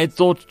 I had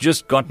thought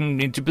just gotten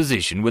into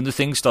position when the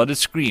thing started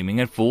screaming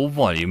at full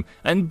volume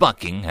and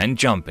bucking and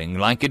jumping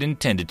like it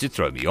intended to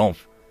throw me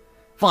off.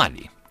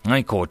 Finally,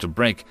 I caught a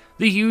break.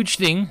 The huge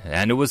thing,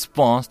 and it was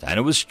fast and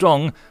it was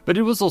strong, but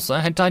it was also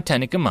had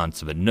titanic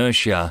amounts of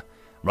inertia.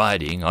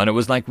 Riding on it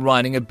was like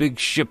riding a big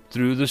ship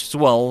through the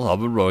swell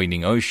of a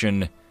roiling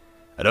ocean.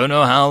 I don't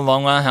know how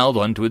long I held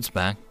on to its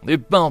back.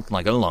 It felt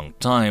like a long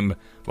time.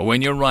 But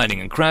when you're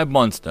riding a crab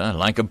monster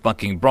like a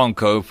bucking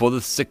bronco for the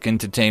sick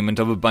entertainment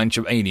of a bunch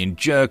of alien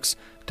jerks,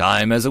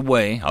 time has a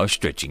way of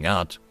stretching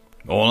out.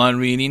 All I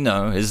really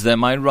know is that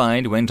my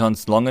ride went on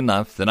long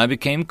enough that I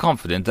became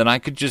confident that I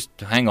could just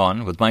hang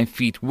on with my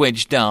feet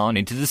wedged down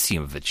into the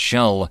seam of its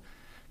shell.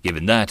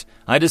 Given that,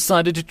 I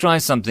decided to try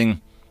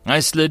something.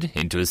 I slid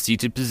into a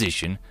seated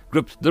position,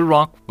 gripped the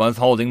rock,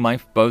 holding my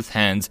both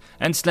hands,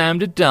 and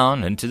slammed it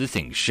down into the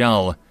thing's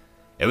shell.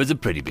 It was a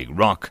pretty big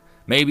rock,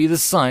 maybe the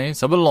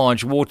size of a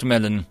large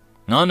watermelon.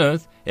 On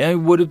Earth, it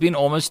would have been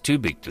almost too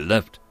big to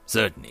lift.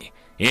 Certainly,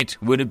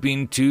 it would have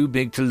been too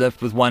big to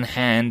lift with one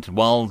hand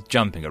while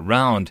jumping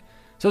around.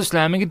 So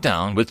slamming it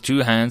down with two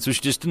hands was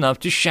just enough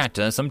to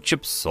shatter some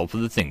chips off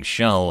of the thing's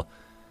shell.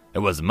 It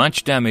wasn't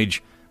much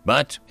damage,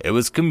 but it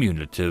was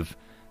cumulative.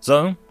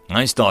 So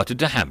I started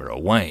to hammer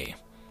away.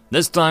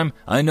 This time,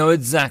 I know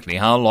exactly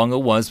how long it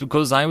was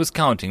because I was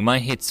counting my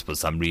hits for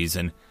some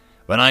reason.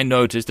 When I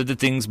noticed that the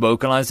thing's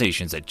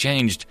vocalizations had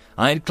changed,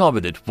 I had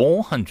clobbered it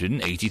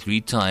 483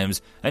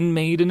 times and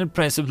made an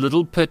impressive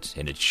little pit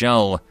in its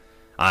shell.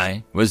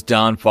 I was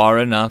down far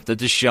enough that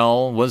the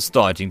shell was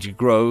starting to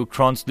grow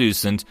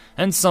translucent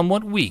and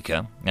somewhat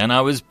weaker, and I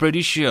was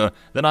pretty sure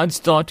that I'd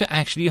start to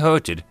actually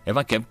hurt it if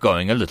I kept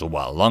going a little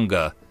while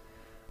longer.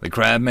 The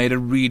crab made a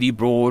really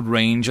broad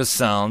range of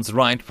sounds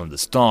right from the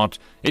start.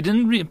 It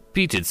didn't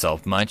repeat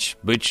itself much,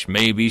 which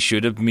maybe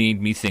should have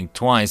made me think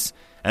twice.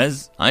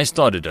 As I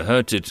started to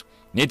hurt it,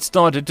 it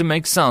started to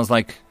make sounds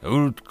like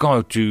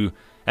 "urkotu"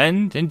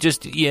 and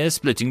just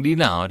ear-splittingly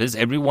loud as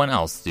everyone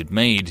else it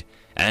made.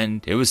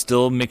 And it was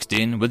still mixed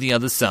in with the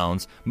other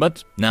sounds,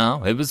 but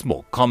now it was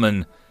more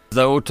common,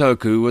 though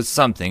otaku was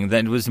something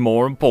that was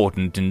more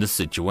important in the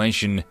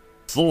situation.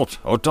 Thought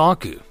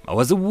otaku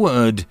was a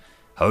word.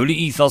 Holy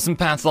ethos and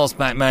pathos,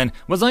 Batman.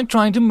 Was I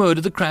trying to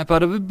murder the crap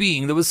out of a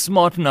being that was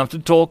smart enough to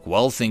talk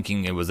while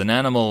thinking it was an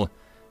animal?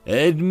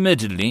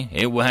 Admittedly,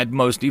 it had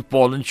mostly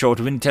fallen short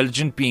of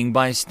intelligent being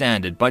by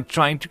standard by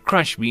trying to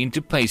crush me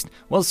into paste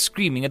while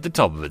screaming at the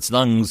top of its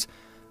lungs.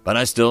 but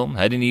I still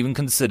hadn't even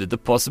considered the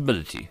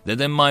possibility that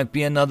there might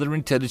be another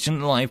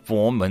intelligent life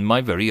form in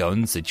my very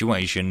own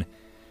situation.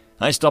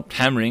 I stopped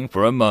hammering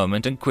for a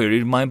moment and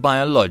queried my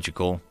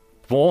biological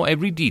for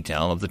every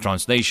detail of the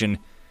translation.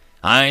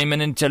 I'm an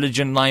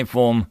intelligent life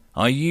form.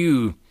 Are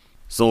you?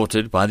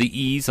 Sorted by the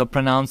ease of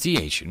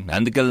pronunciation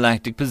and the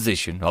galactic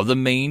position of the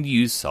main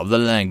use of the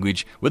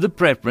language, with a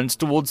preference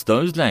towards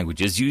those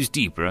languages used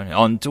deeper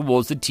on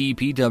towards the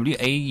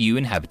TPWAU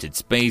inhabited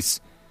space.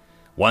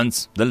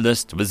 Once the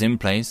list was in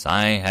place,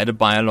 I had a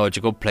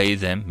biological play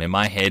them in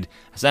my head,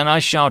 and I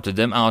shouted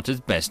them out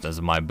as best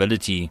as my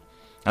ability.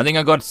 I think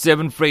I got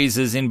 7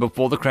 phrases in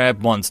before the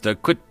crab monster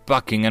quit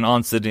bucking and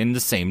answered in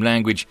the same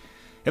language.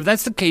 If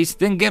that's the case,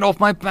 then get off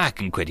my back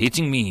and quit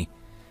hitting me.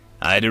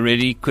 I had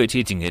already quit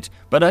hitting it,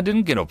 but I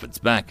didn't get off its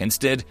back.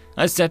 Instead,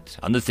 I sat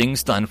on the thing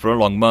stunned for a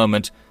long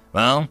moment.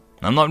 Well,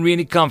 I'm not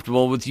really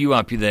comfortable with you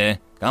up there.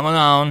 Come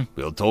on,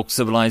 we'll talk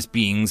civilized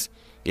beings.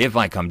 If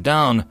I come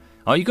down,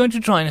 are you going to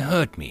try and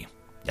hurt me?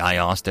 I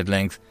asked at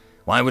length.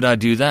 Why would I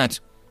do that?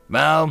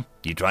 Well,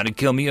 you tried to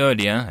kill me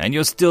earlier, and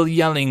you're still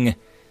yelling.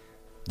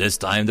 This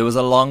time there was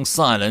a long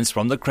silence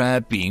from the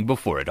crab being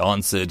before it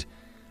answered.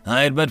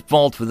 I admit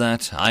fault for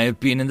that. I have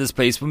been in this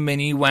place for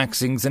many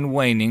waxings and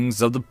wanings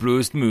of the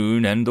bluest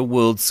moon and the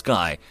world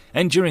sky,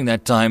 and during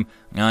that time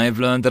I have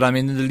learned that I'm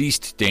in the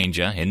least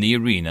danger in the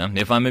arena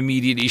if I'm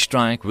immediately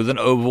struck with an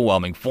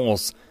overwhelming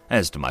force.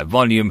 As to my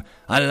volume,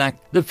 I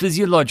lack the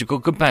physiological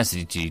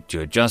capacity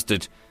to adjust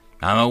it.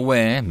 I'm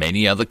aware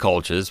many other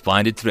cultures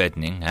find it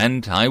threatening,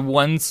 and I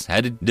once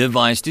had a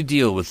device to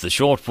deal with the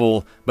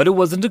shortfall, but it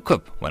wasn't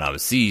equipped when I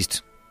was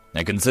seized.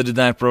 I considered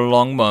that for a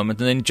long moment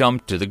and then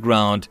jumped to the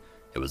ground.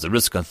 It was a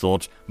risk, I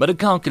thought, but a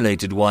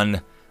calculated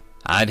one.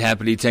 I'd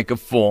happily take a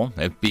fall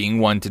if being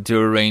wanted to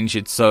arrange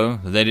it so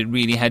that it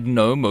really had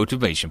no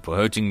motivation for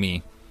hurting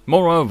me.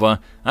 Moreover,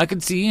 I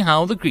could see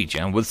how the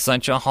creature with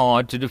such a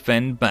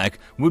hard-to-defend back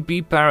would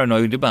be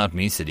paranoid about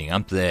me sitting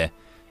up there.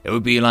 It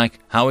would be like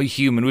how a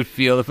human would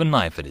feel if a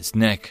knife at its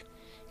neck.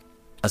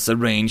 As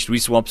arranged, we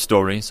swapped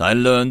stories. I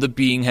learned the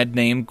being had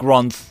named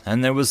Gronth,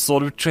 and there was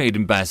sort of trade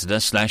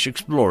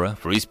ambassador/explorer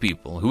for his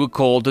people, who were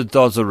called the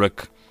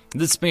Dozaruk.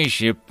 The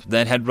spaceship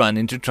that had run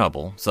into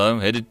trouble, so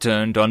it had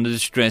turned on the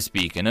distress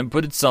beacon and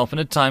put itself in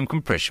a time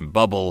compression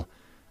bubble.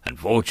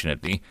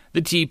 Unfortunately,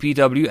 the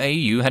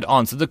TPWAU had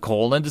answered the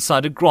call and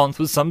decided Gronth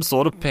was some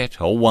sort of pet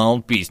or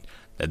wild beast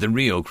that the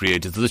real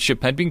creators of the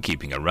ship had been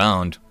keeping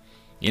around.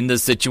 In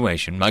this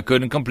situation, I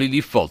couldn't completely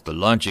fault the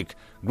logic.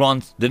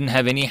 Gronth didn't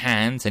have any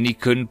hands, and he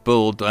couldn't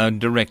build or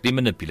directly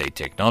manipulate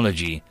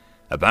technology.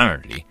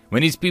 Apparently,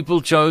 when his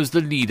people chose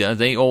the leader,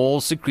 they all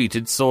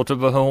secreted sort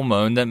of a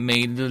hormone that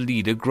made the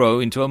leader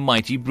grow into a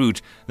mighty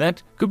brute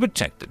that could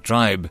protect the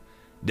tribe.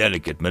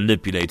 Delicate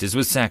manipulators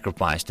were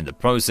sacrificed in the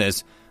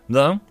process,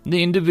 though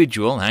the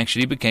individual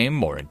actually became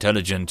more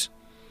intelligent.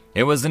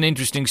 It was an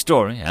interesting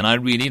story, and I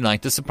really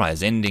liked the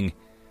surprise ending.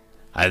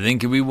 I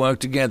think if we work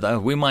together,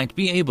 we might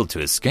be able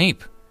to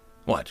escape.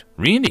 What,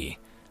 really?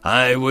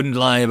 I wouldn't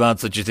lie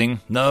about such a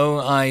thing. No,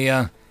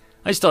 I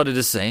started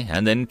to say,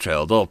 and then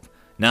trailed off.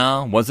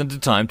 Now wasn't the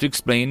time to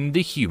explain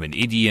the human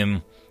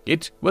idiom.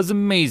 It was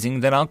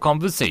amazing that our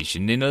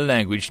conversation in a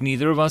language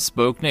neither of us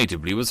spoke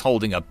natively was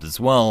holding up as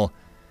well.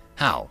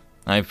 How?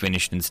 I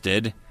finished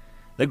instead.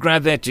 The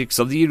gravetics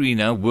of the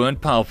arena weren't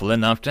powerful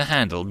enough to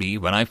handle me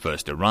when I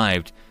first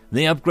arrived.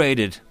 They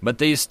upgraded, but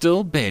they are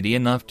still barely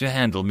enough to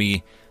handle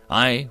me.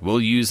 I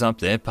will use up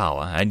their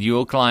power, and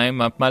you'll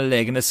climb up my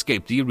leg and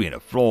escape the arena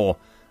floor.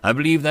 I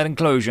believe that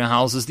enclosure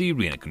houses the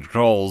arena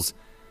controls.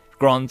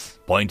 Gronth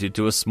pointed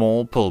to a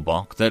small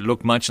pillbox that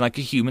looked much like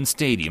a human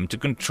stadium to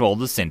control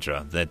the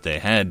center that they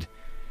had.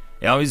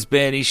 I was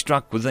barely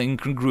struck with the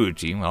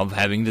incongruity of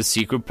having the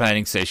secret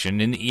planning session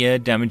in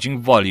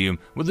ear-damaging volume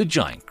with a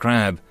giant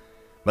crab.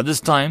 But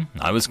this time,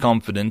 I was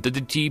confident that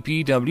the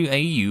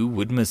TPWAU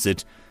would miss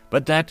it,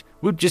 but that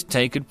would just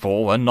take it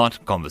for a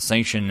not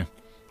conversation.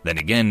 Then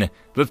again,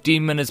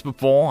 15 minutes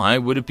before, I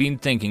would have been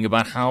thinking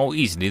about how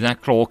easily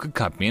that claw could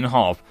cut me in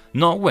half,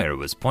 not where it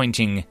was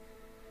pointing.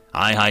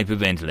 I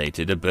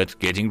hyperventilated a bit,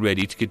 getting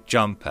ready to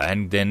jump,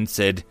 and then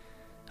said,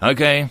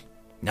 "Okay,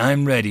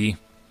 I'm ready."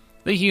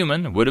 The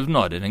human would have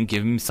nodded and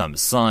given some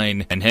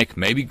sign, and heck,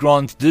 maybe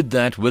Gronth did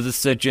that with a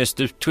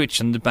suggestive twitch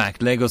on the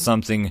back leg or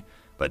something.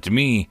 But to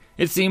me,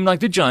 it seemed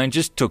like the giant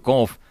just took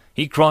off.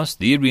 He crossed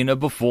the arena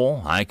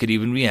before I could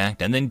even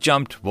react, and then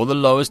jumped for the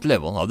lowest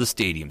level of the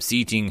stadium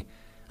seating.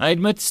 I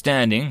admit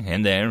standing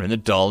in there in a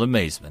dull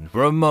amazement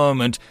for a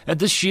moment at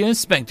the sheer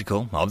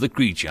spectacle of the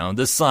creature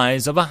the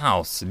size of a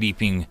house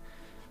leaping.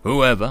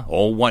 Whoever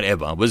or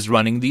whatever was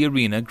running the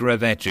arena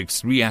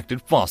gravitrix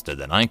reacted faster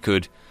than I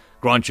could.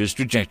 Gronch's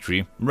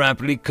trajectory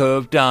rapidly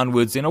curved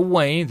downwards in a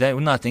way that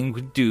nothing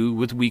could do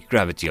with weak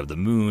gravity of the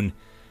moon.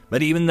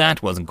 But even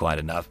that wasn't quite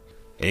enough.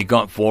 It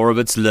got 4 of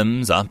its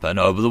limbs up and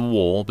over the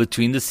wall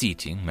between the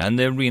seating and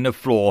the arena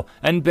floor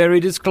and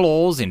buried its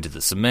claws into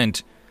the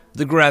cement.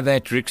 The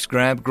gravitrix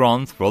grabbed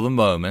Gronth for the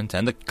moment,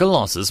 and the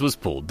colossus was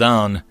pulled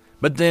down.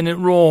 But then it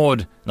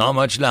roared, not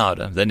much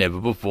louder than ever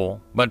before,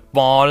 but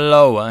far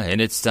lower, and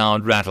its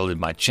sound rattled in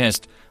my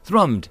chest,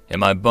 thrummed in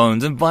my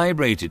bones, and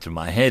vibrated through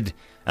my head,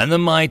 and the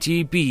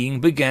mighty being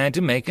began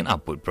to make an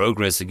upward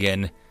progress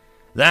again.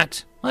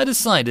 That, I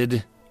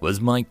decided, was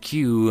my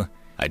cue.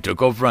 I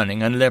took off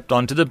running and leapt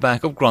onto the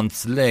back of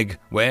Gronth's leg,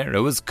 where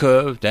it was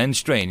curved and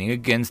straining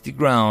against the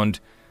ground.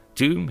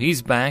 To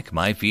his back,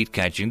 my feet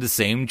catching the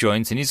same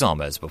joints in his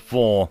arm as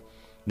before.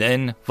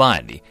 Then,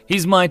 finally,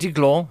 his mighty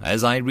claw,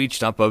 as I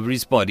reached up over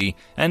his body,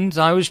 and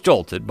I was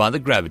jolted by the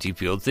gravity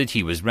fields that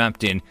he was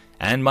wrapped in,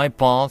 and my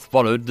path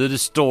followed the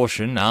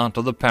distortion out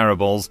of the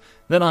parables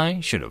that I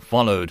should have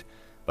followed.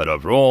 But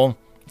overall,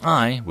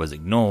 I was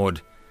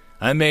ignored.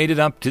 I made it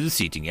up to the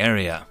seating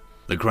area.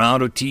 The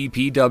crowd of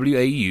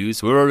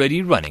TPWAUs were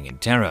already running in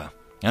terror,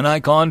 and I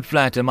can't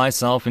flatter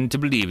myself into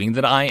believing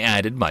that I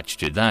added much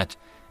to that.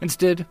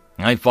 Instead,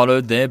 I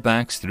followed their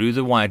backs through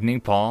the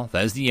widening path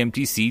as the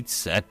empty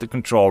seats at the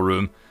control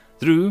room.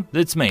 Through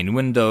its main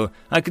window,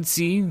 I could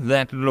see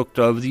that looked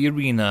over the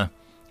arena.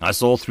 I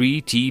saw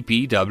 3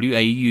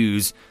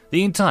 TPWAUs.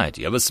 The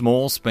entirety of a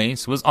small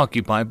space was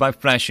occupied by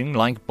flashing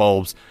light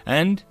bulbs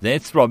and their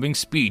throbbing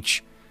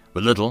speech.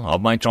 But little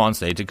of my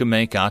translator could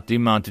make out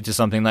amounted to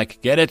something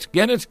like, "Get it,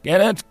 get it,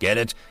 get it, get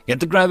it, get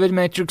the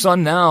gravimetrics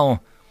on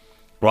now."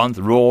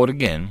 Gronth roared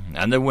again,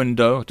 and the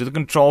window to the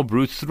control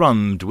booth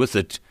thrummed with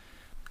it.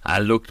 I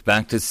looked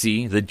back to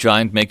see the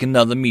giant make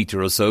another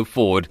meter or so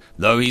forward,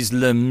 though his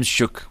limbs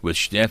shook with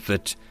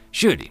effort.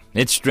 Surely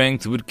its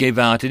strength would give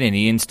out at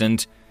any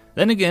instant.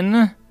 Then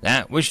again,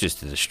 that was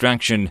just a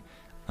distraction.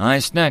 I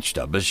snatched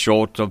up a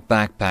sort of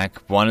backpack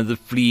one of the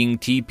fleeing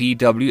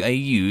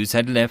TPWAUs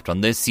had left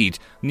on their seat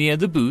near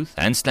the booth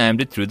and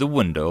slammed it through the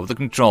window of the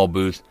control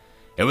booth.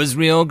 It was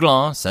real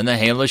glass, and the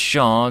hail of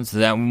shards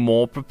that were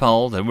more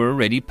propelled than were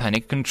already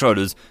panic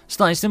controllers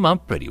sliced them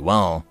up pretty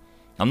well.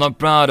 I'm not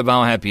proud of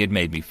how happy it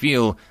made me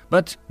feel,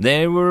 but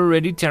there were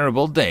already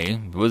terrible day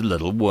was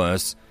little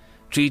worse.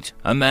 Treat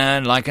a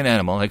man like an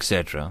animal,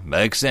 etc.,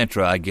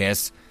 etc., I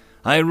guess.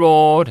 I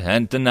roared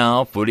at the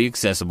now fully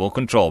accessible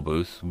control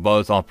booth,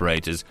 both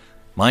operators.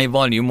 My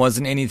volume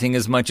wasn't anything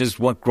as much as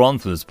what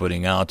Gronth was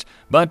putting out,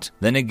 but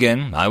then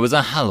again, I was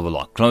a hell of a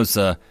lot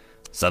closer.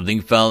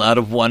 Something fell out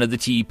of one of the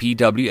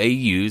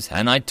TPWAUs,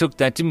 and I took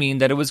that to mean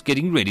that it was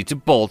getting ready to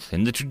bolt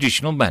in the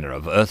traditional manner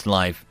of Earth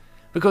life.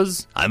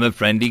 Because I'm a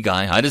friendly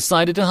guy, I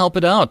decided to help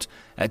it out.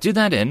 To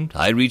that end,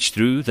 I reached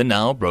through the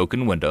now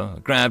broken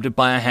window, grabbed it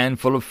by a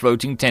handful of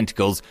floating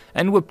tentacles,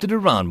 and whipped it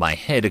around my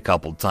head a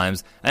couple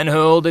times, and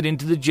hurled it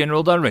into the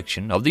general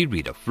direction of the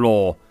arena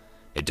floor.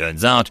 It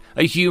turns out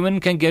a human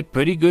can get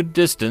pretty good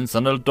distance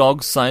on a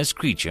dog-sized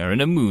creature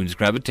in a moon's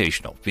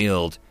gravitational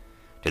field.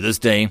 To this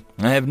day,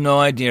 I have no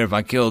idea if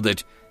I killed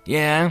it.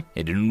 Yeah,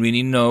 it didn't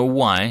really know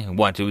why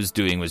what it was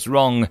doing was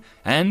wrong,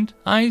 and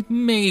I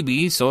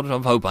maybe sort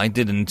of hope I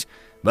didn't.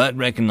 But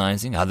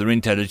recognizing other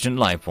intelligent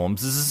life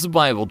forms is a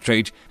survival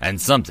trait, and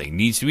something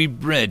needs to be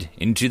bred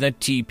into that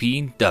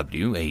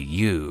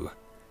TPWAU.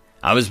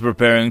 I was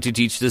preparing to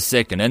teach the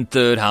second and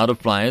third how to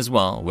fly as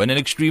well, when an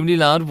extremely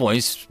loud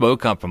voice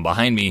spoke up from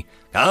behind me.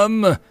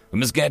 "Come, we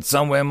must get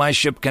somewhere my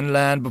ship can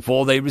land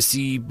before they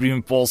receive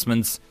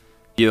reinforcements."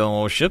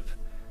 "Your ship?"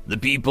 "The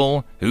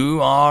people who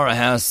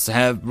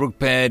have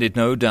repaired it,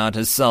 no doubt,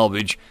 as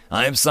salvage.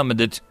 I have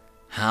summoned it."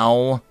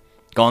 "How?"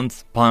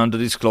 Gronth pounded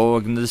his claw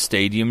into the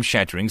stadium,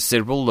 shattering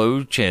several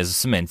low chairs of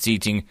cement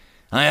seating.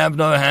 "I have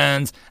no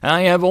hands.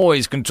 I have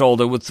always controlled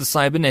it with the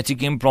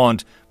cybernetic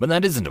implant, but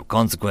that isn't of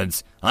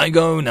consequence. I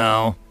go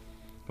now."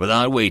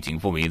 Without waiting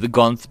for me, the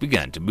Gronth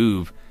began to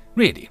move.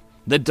 Really,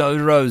 the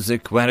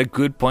Dorosic had a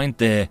good point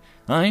there.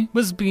 I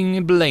was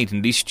being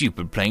blatantly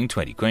stupid playing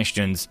 20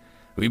 questions.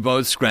 We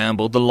both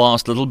scrambled the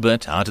last little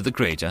bit out of the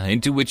crater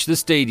into which the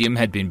stadium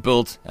had been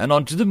built and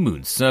onto the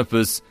moon's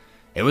surface.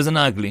 It was an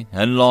ugly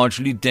and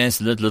largely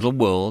desolate little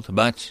world,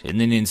 but in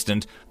an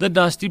instant the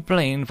dusty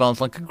plain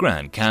felt like a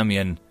grand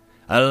canyon.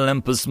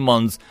 Olympus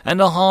Mons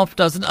and a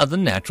half-dozen other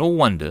natural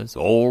wonders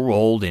all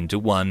rolled into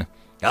one.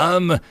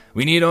 "Come,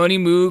 we need only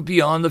move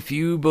beyond the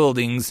few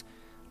buildings,"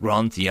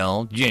 Gronth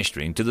yelled,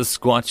 gesturing to the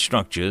squat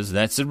structures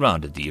that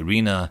surrounded the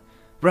arena.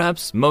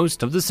 Perhaps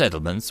most of the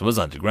settlements was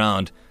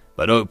underground,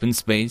 but open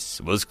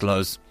space was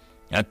close.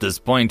 At this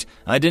point,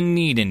 I didn't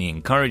need any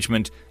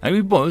encouragement, and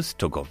we both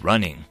took off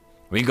running.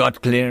 We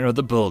got clear of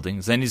the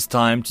buildings, and it's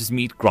time to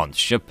meet Gronth's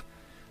ship.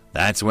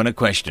 That's when a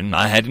question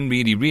I hadn't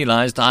really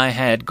realized I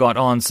had got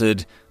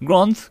answered.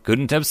 Gronth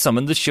couldn't have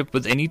summoned the ship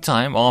with any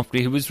time after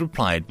he was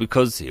replied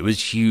because it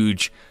was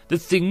huge. The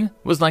thing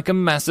was like a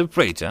massive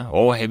freighter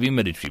or heavy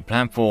military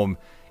platform.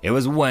 It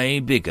was way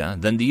bigger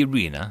than the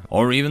arena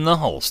or even the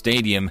whole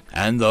stadium,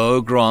 and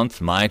though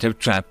Gronth might have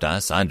trapped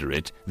us under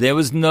it, there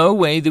was no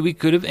way that we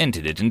could have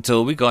entered it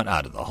until we got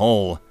out of the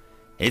hole.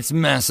 Its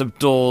massive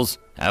doors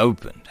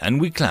opened,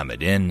 and we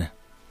clambered in.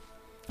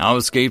 Our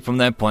escape from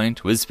that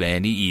point was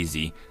fairly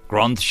easy.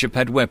 Gronth's ship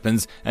had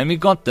weapons, and we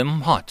got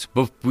them hot,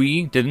 but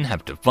we didn't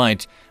have to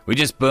fight. We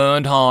just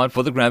burned hard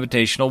for the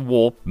gravitational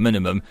warp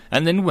minimum,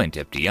 and then went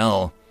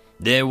FTL.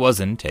 There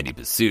wasn't any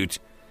pursuit.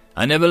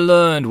 I never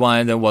learned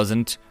why there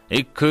wasn't.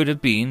 It could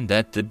have been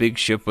that the big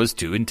ship was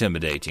too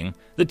intimidating.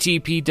 The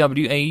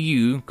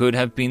TPWAU could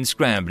have been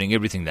scrambling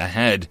everything they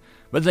had,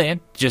 but they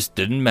just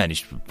didn't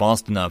manage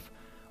fast enough.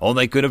 Or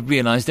they could have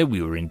realized that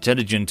we were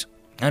intelligent.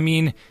 I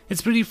mean,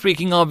 it's pretty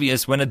freaking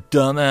obvious when a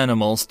dumb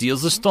animal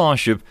steals a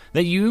starship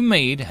that you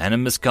made and a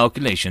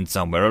miscalculation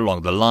somewhere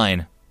along the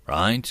line,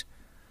 right?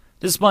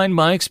 Despite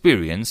my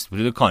experience,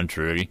 to the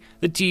contrary,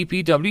 the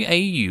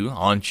TPWAU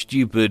aren't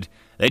stupid.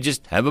 They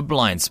just have a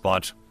blind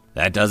spot.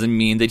 That doesn't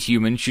mean that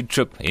humans should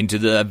trip into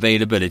the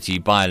availability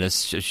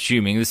bias,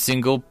 assuming the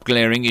single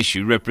glaring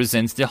issue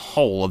represents the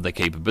whole of their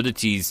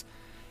capabilities.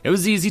 It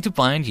was easy to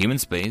find human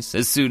space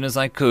as soon as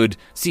I could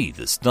see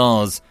the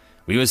stars.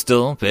 We were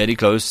still fairly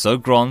close, so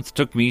Gronth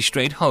took me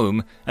straight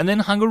home and then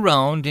hung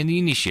around and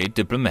initiate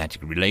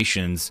diplomatic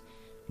relations.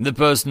 The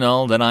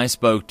personnel that I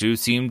spoke to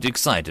seemed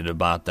excited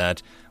about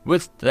that.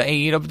 With the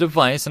aid of a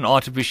device that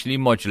artificially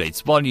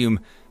modulates volume,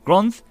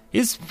 Gronth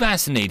is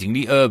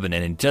fascinatingly urban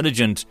and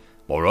intelligent.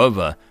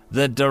 Moreover,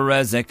 the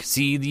Darazek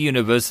see the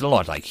universe a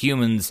lot like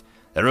humans.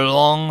 They're a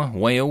long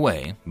way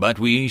away, but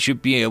we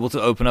should be able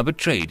to open up a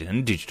trade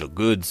in digital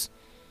goods.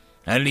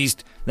 At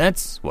least,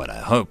 that's what I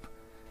hope.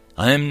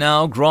 I am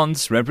now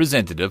Gronth's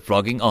representative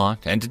logging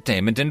art,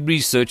 entertainment, and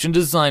research and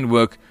design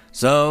work,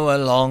 so a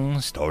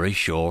long story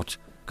short,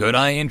 could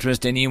I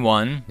interest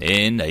anyone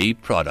in a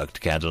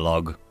product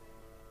catalog?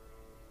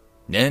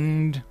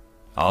 End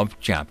of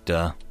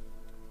chapter.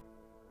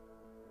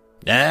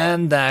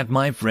 And that,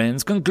 my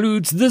friends,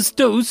 concludes this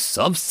dose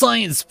of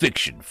science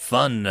fiction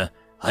fun.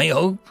 I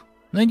hope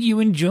that you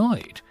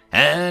enjoyed.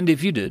 And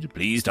if you did,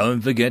 please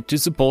don't forget to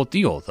support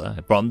the author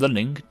from the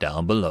link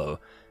down below.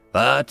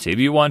 But if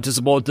you want to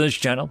support this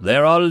channel,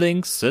 there are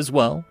links as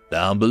well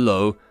down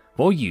below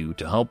for you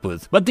to help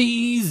with. But the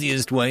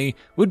easiest way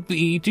would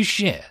be to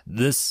share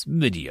this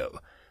video.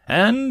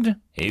 And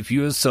if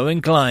you are so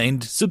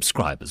inclined,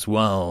 subscribe as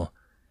well.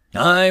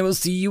 I will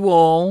see you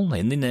all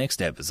in the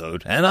next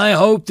episode, and I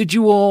hope that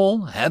you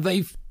all have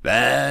a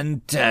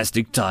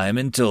fantastic time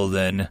until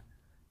then.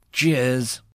 Cheers.